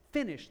is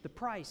finished." The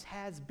price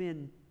has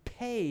been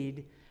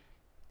paid.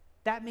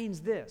 That means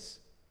this: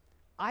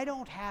 I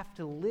don't have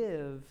to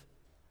live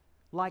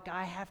like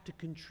I have to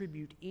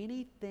contribute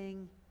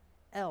anything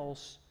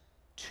else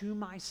to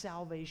my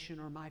salvation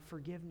or my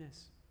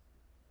forgiveness.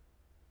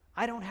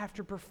 I don't have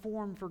to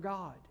perform for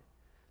God.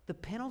 The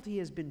penalty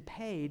has been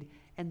paid,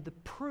 and the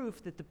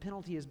proof that the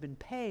penalty has been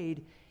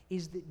paid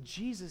is that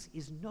Jesus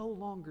is no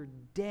longer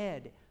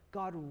dead.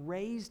 God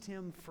raised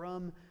him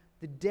from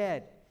the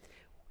dead.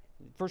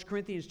 1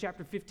 Corinthians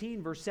chapter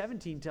 15, verse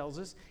 17 tells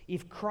us,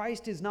 if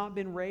Christ has not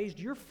been raised,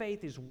 your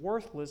faith is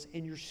worthless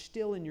and you're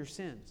still in your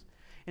sins.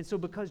 And so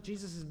because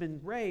Jesus has been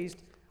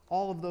raised,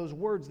 all of those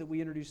words that we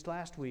introduced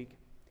last week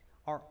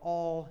are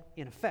all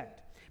in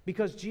effect.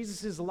 Because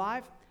Jesus is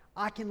alive,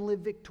 I can live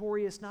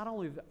victorious not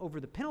only over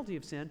the penalty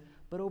of sin,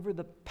 but over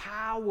the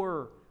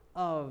power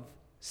of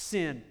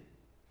sin.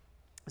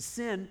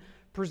 Sin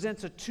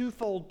presents a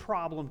twofold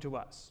problem to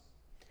us.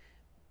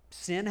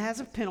 Sin has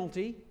a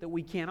penalty that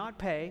we cannot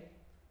pay,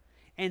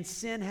 and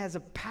sin has a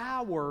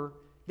power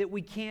that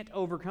we can't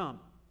overcome.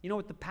 You know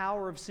what the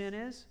power of sin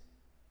is?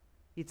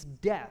 It's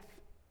death.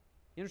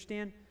 You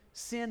understand?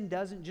 Sin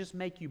doesn't just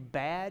make you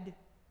bad,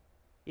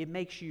 it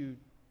makes you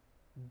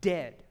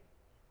dead.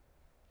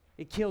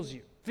 It kills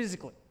you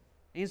physically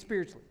and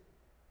spiritually.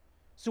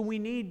 So we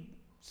need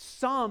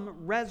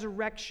some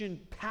resurrection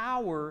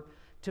power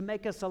to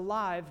make us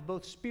alive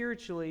both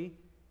spiritually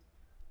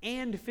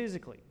and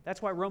physically.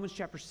 That's why Romans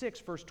chapter 6,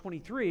 verse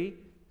 23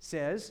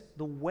 says,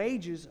 the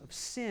wages of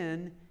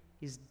sin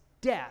is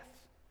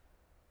death,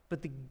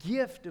 but the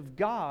gift of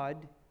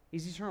God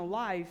is eternal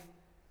life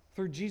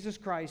through Jesus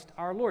Christ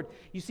our Lord.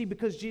 You see,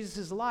 because Jesus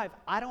is alive,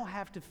 I don't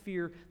have to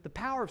fear the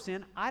power of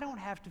sin. I don't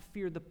have to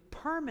fear the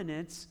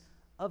permanence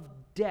of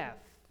death.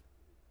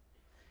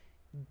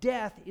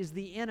 Death is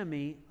the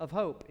enemy of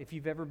hope. If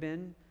you've ever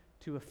been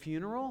to a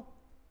funeral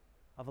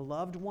of a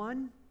loved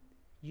one,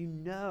 you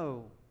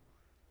know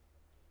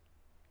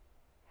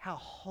how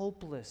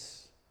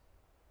hopeless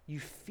you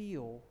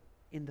feel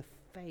in the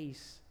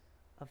face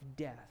of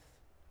death.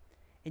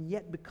 And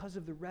yet, because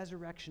of the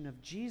resurrection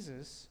of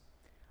Jesus,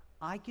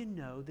 I can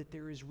know that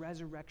there is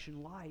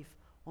resurrection life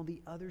on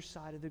the other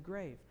side of the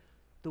grave.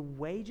 The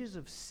wages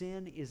of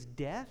sin is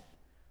death,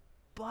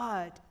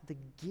 but the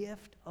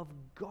gift of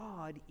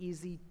God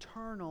is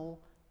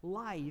eternal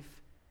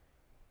life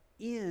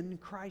in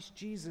Christ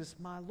Jesus,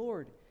 my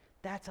Lord.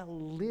 That's a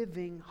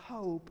living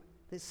hope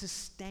that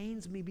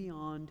sustains me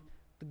beyond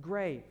the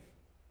grave.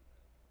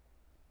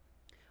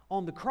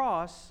 On the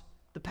cross,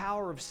 the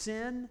power of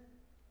sin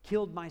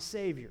killed my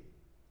Savior.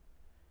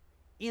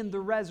 In the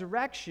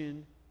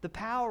resurrection, the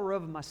power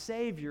of my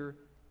Savior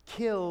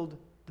killed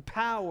the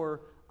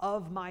power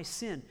of my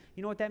sin.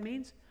 You know what that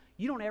means?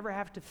 You don't ever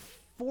have to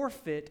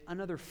forfeit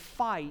another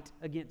fight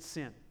against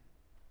sin.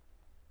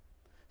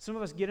 Some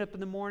of us get up in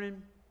the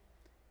morning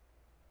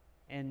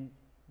and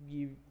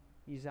you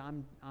say,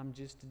 I'm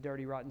just a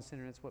dirty, rotten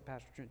sinner. That's what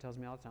Pastor Trent tells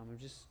me all the time. I'm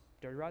just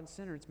a dirty, rotten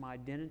sinner. It's my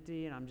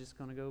identity, and I'm just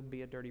going to go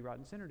be a dirty,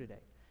 rotten sinner today.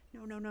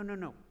 No.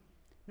 No.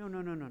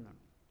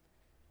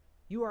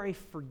 You are a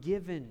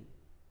forgiven,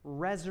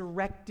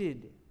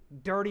 resurrected,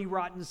 dirty,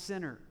 rotten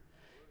sinner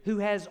who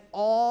has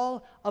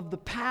all of the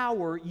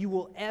power you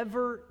will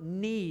ever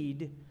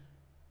need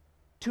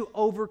to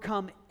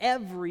overcome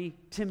every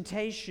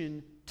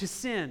temptation to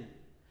sin.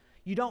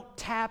 You don't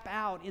tap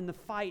out in the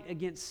fight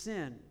against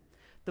sin.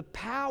 The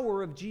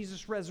power of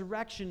Jesus'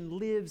 resurrection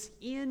lives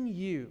in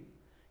you.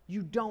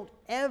 You don't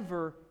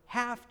ever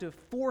have to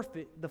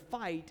forfeit the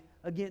fight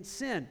against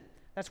sin.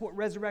 That's what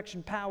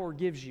resurrection power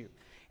gives you.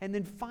 And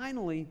then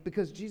finally,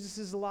 because Jesus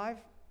is alive,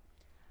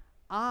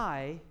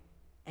 I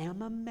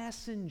am a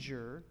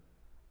messenger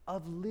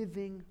of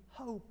living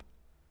hope.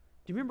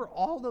 Do you remember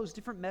all those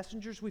different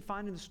messengers we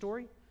find in the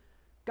story?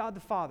 God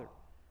the Father,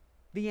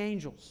 the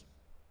angels,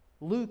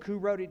 Luke, who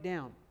wrote it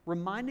down,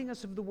 reminding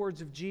us of the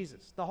words of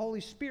Jesus, the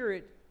Holy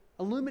Spirit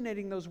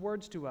illuminating those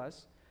words to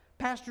us,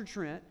 Pastor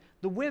Trent,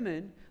 the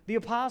women, the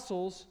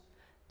apostles.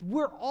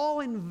 We're all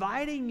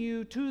inviting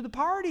you to the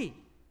party,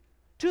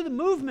 to the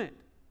movement.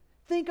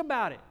 Think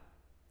about it.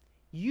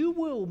 You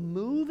will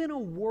move in a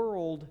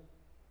world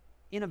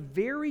in a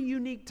very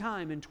unique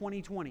time in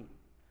 2020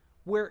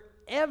 where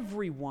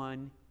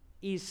everyone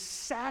is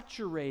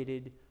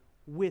saturated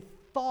with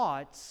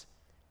thoughts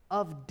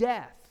of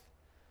death.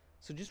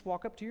 So just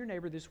walk up to your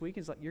neighbor this week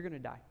and say, you're going to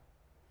die.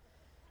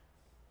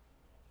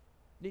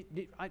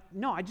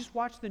 I just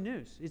watched the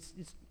news.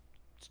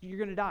 You're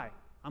going to die.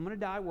 I'm going to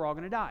die. We're all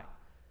going to die.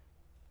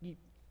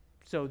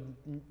 So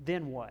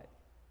then what?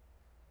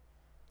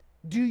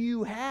 Do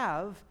you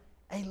have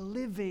a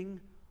living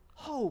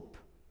hope?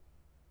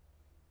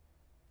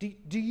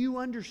 Do you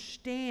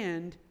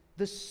understand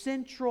the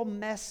central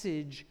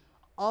message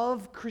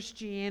of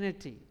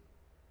Christianity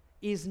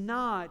is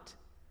not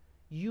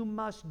you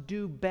must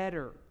do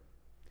better.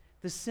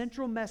 The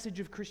central message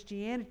of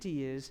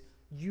Christianity is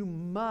you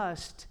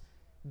must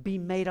be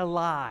made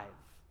alive.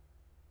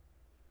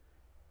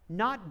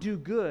 Not do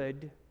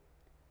good,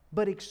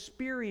 but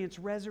experience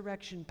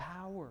resurrection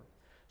power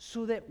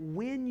so that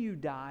when you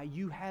die,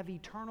 you have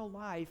eternal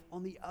life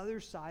on the other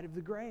side of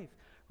the grave.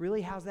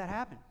 Really, how's that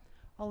happen?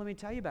 Oh, let me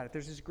tell you about it.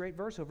 There's this great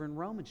verse over in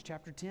Romans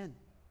chapter 10. It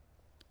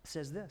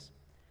says this: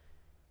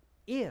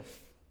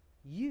 if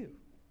you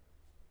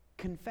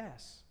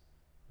confess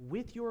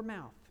with your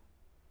mouth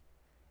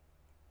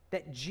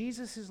that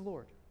Jesus is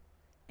Lord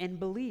and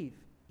believe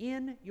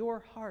in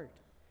your heart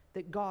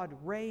that God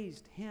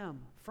raised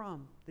him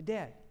from the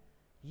dead,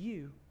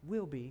 you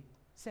will be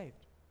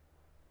saved.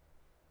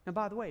 Now,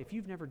 by the way, if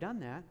you've never done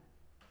that,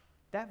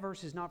 that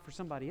verse is not for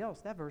somebody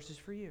else. That verse is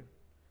for you.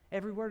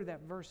 Every word of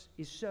that verse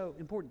is so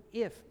important.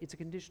 If, it's a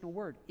conditional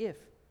word. If.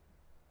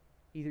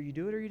 Either you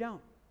do it or you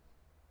don't.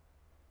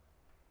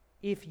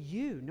 If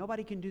you,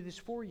 nobody can do this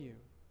for you.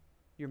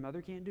 Your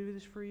mother can't do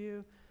this for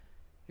you.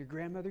 Your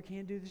grandmother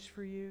can't do this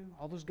for you.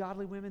 All those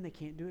godly women, they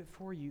can't do it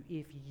for you.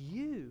 If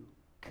you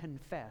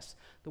confess,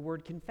 the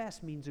word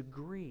confess means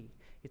agree.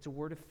 It's a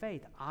word of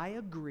faith. I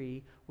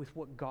agree with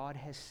what God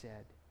has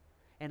said,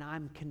 and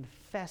I'm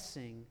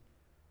confessing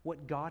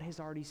what God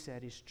has already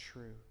said is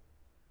true.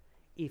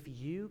 If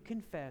you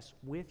confess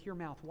with your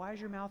mouth, why is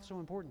your mouth so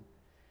important?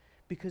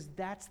 Because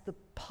that's the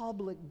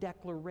public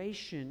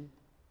declaration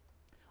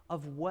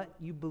of what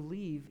you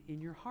believe in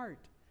your heart.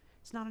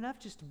 It's not enough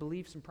just to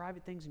believe some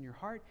private things in your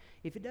heart.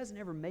 If it doesn't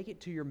ever make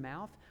it to your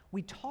mouth,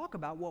 we talk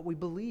about what we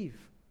believe.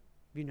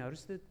 Have you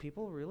noticed that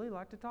people really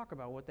like to talk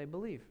about what they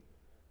believe?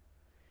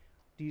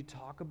 Do you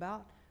talk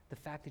about the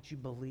fact that you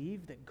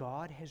believe that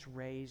God has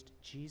raised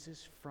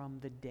Jesus from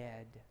the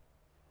dead?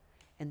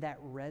 And that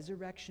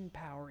resurrection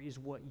power is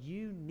what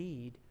you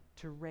need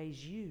to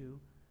raise you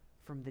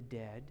from the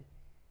dead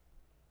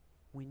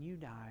when you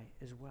die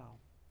as well.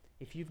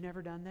 If you've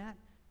never done that,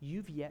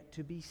 you've yet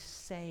to be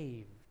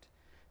saved.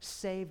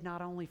 Saved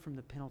not only from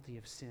the penalty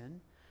of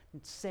sin,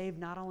 And saved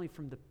not only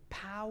from the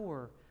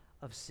power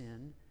of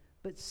sin,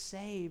 but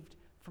saved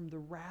from the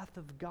wrath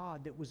of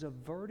God that was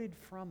averted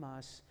from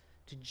us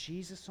to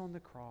Jesus on the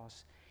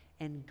cross,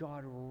 and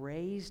God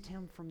raised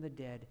him from the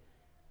dead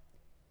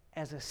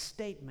as a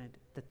statement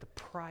that the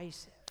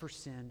price for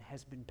sin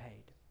has been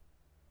paid.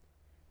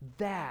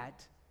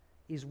 That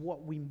is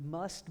what we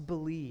must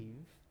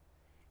believe,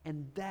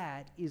 and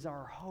that is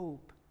our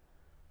hope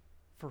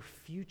for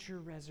future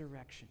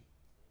resurrection.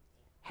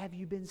 Have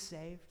you been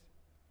saved?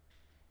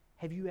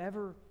 Have you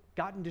ever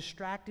gotten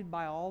distracted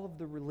by all of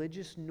the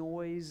religious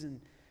noise and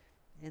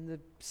the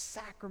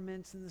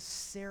sacraments and the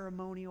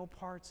ceremonial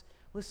parts?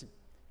 Listen,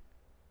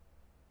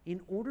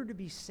 in order to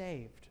be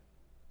saved,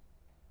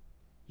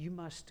 you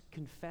must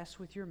confess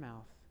with your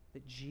mouth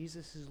that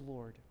Jesus is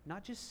Lord.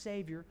 Not just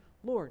Savior,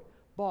 Lord,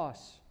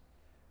 boss,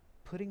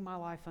 putting my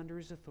life under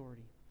his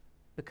authority,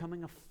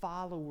 becoming a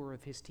follower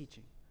of his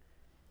teaching.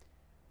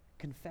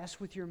 Confess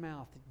with your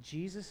mouth that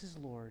Jesus is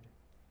Lord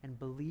and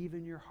believe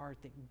in your heart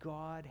that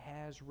God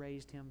has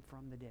raised him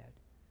from the dead,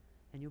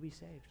 and you'll be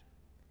saved.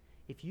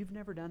 If you've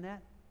never done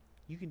that,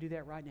 you can do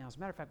that right now. As a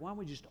matter of fact, why don't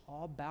we just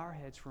all bow our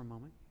heads for a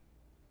moment?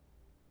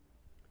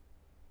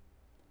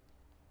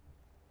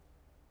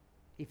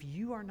 If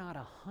you are not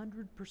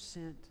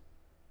 100%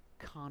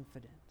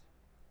 confident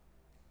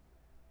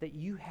that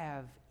you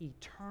have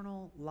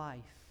eternal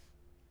life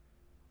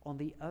on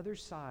the other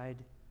side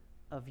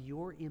of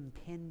your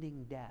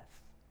impending death,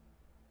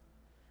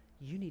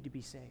 you need to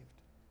be saved.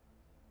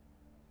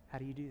 How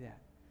do you do that?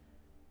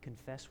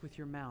 Confess with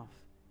your mouth,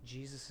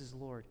 Jesus is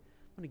Lord.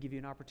 I'm going to give you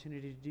an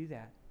opportunity to do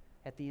that.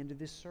 At the end of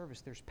this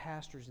service, there's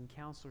pastors and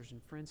counselors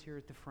and friends here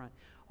at the front.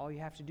 All you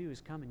have to do is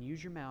come and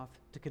use your mouth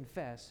to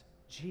confess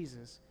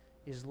Jesus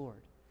is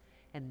Lord.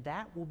 And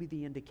that will be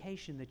the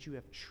indication that you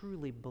have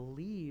truly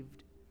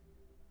believed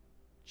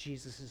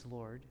Jesus is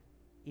Lord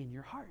in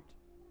your heart.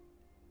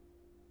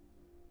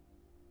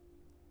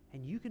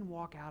 And you can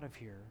walk out of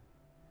here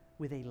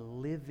with a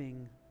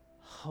living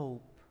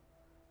hope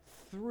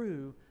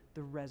through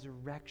the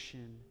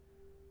resurrection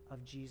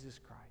of Jesus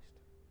Christ.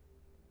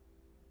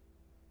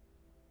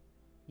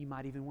 You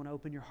might even want to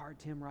open your heart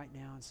to him right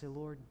now and say,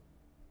 Lord,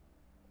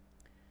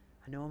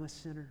 I know I'm a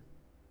sinner.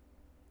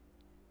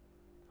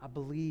 I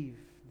believe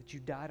that you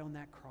died on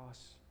that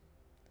cross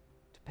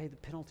to pay the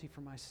penalty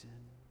for my sin.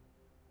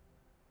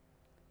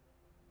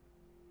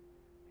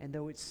 And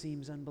though it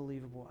seems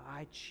unbelievable,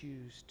 I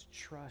choose to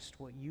trust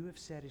what you have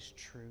said is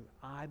true.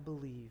 I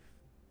believe,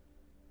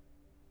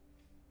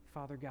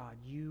 Father God,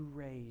 you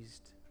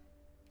raised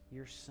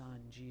your Son,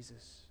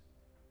 Jesus,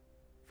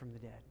 from the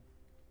dead.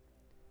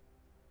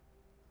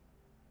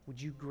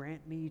 Would you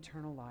grant me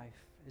eternal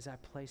life as I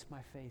place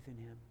my faith in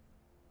him?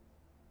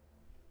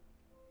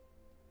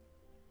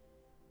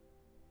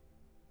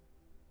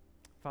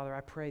 Father,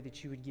 I pray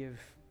that you would give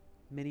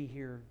many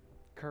here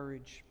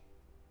courage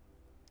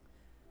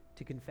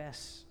to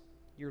confess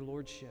your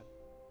lordship.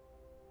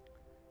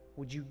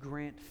 Would you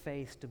grant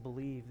faith to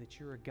believe that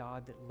you're a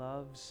God that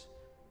loves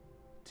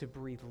to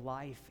breathe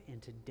life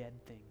into dead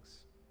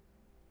things?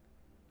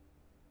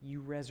 You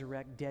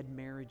resurrect dead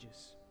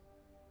marriages.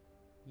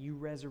 You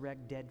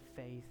resurrect dead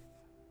faith.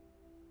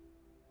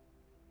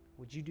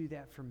 Would you do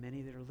that for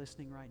many that are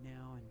listening right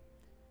now? And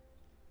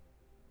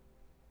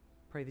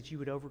pray that you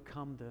would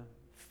overcome the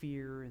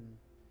fear and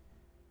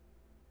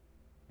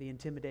the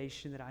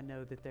intimidation that I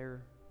know that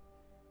they're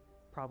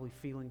probably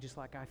feeling just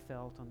like I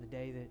felt on the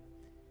day that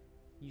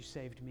you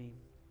saved me.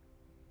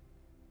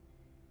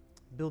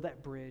 Build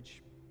that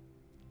bridge.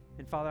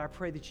 And Father, I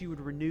pray that you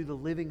would renew the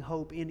living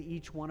hope in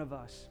each one of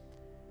us.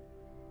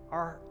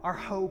 Our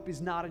hope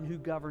is not in who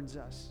governs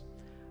us.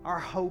 Our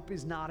hope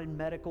is not in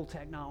medical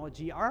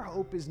technology. Our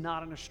hope is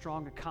not in a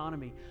strong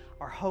economy.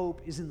 Our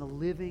hope is in the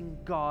living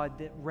God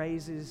that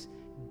raises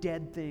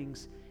dead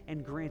things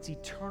and grants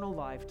eternal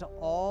life to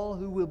all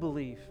who will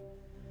believe.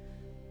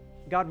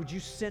 God, would you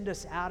send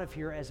us out of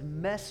here as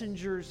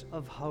messengers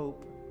of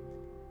hope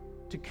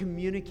to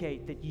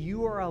communicate that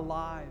you are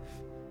alive,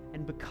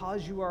 and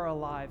because you are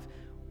alive,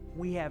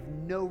 we have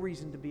no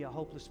reason to be a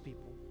hopeless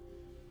people.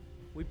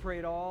 We pray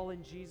it all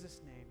in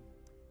Jesus' name.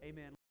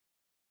 Amen.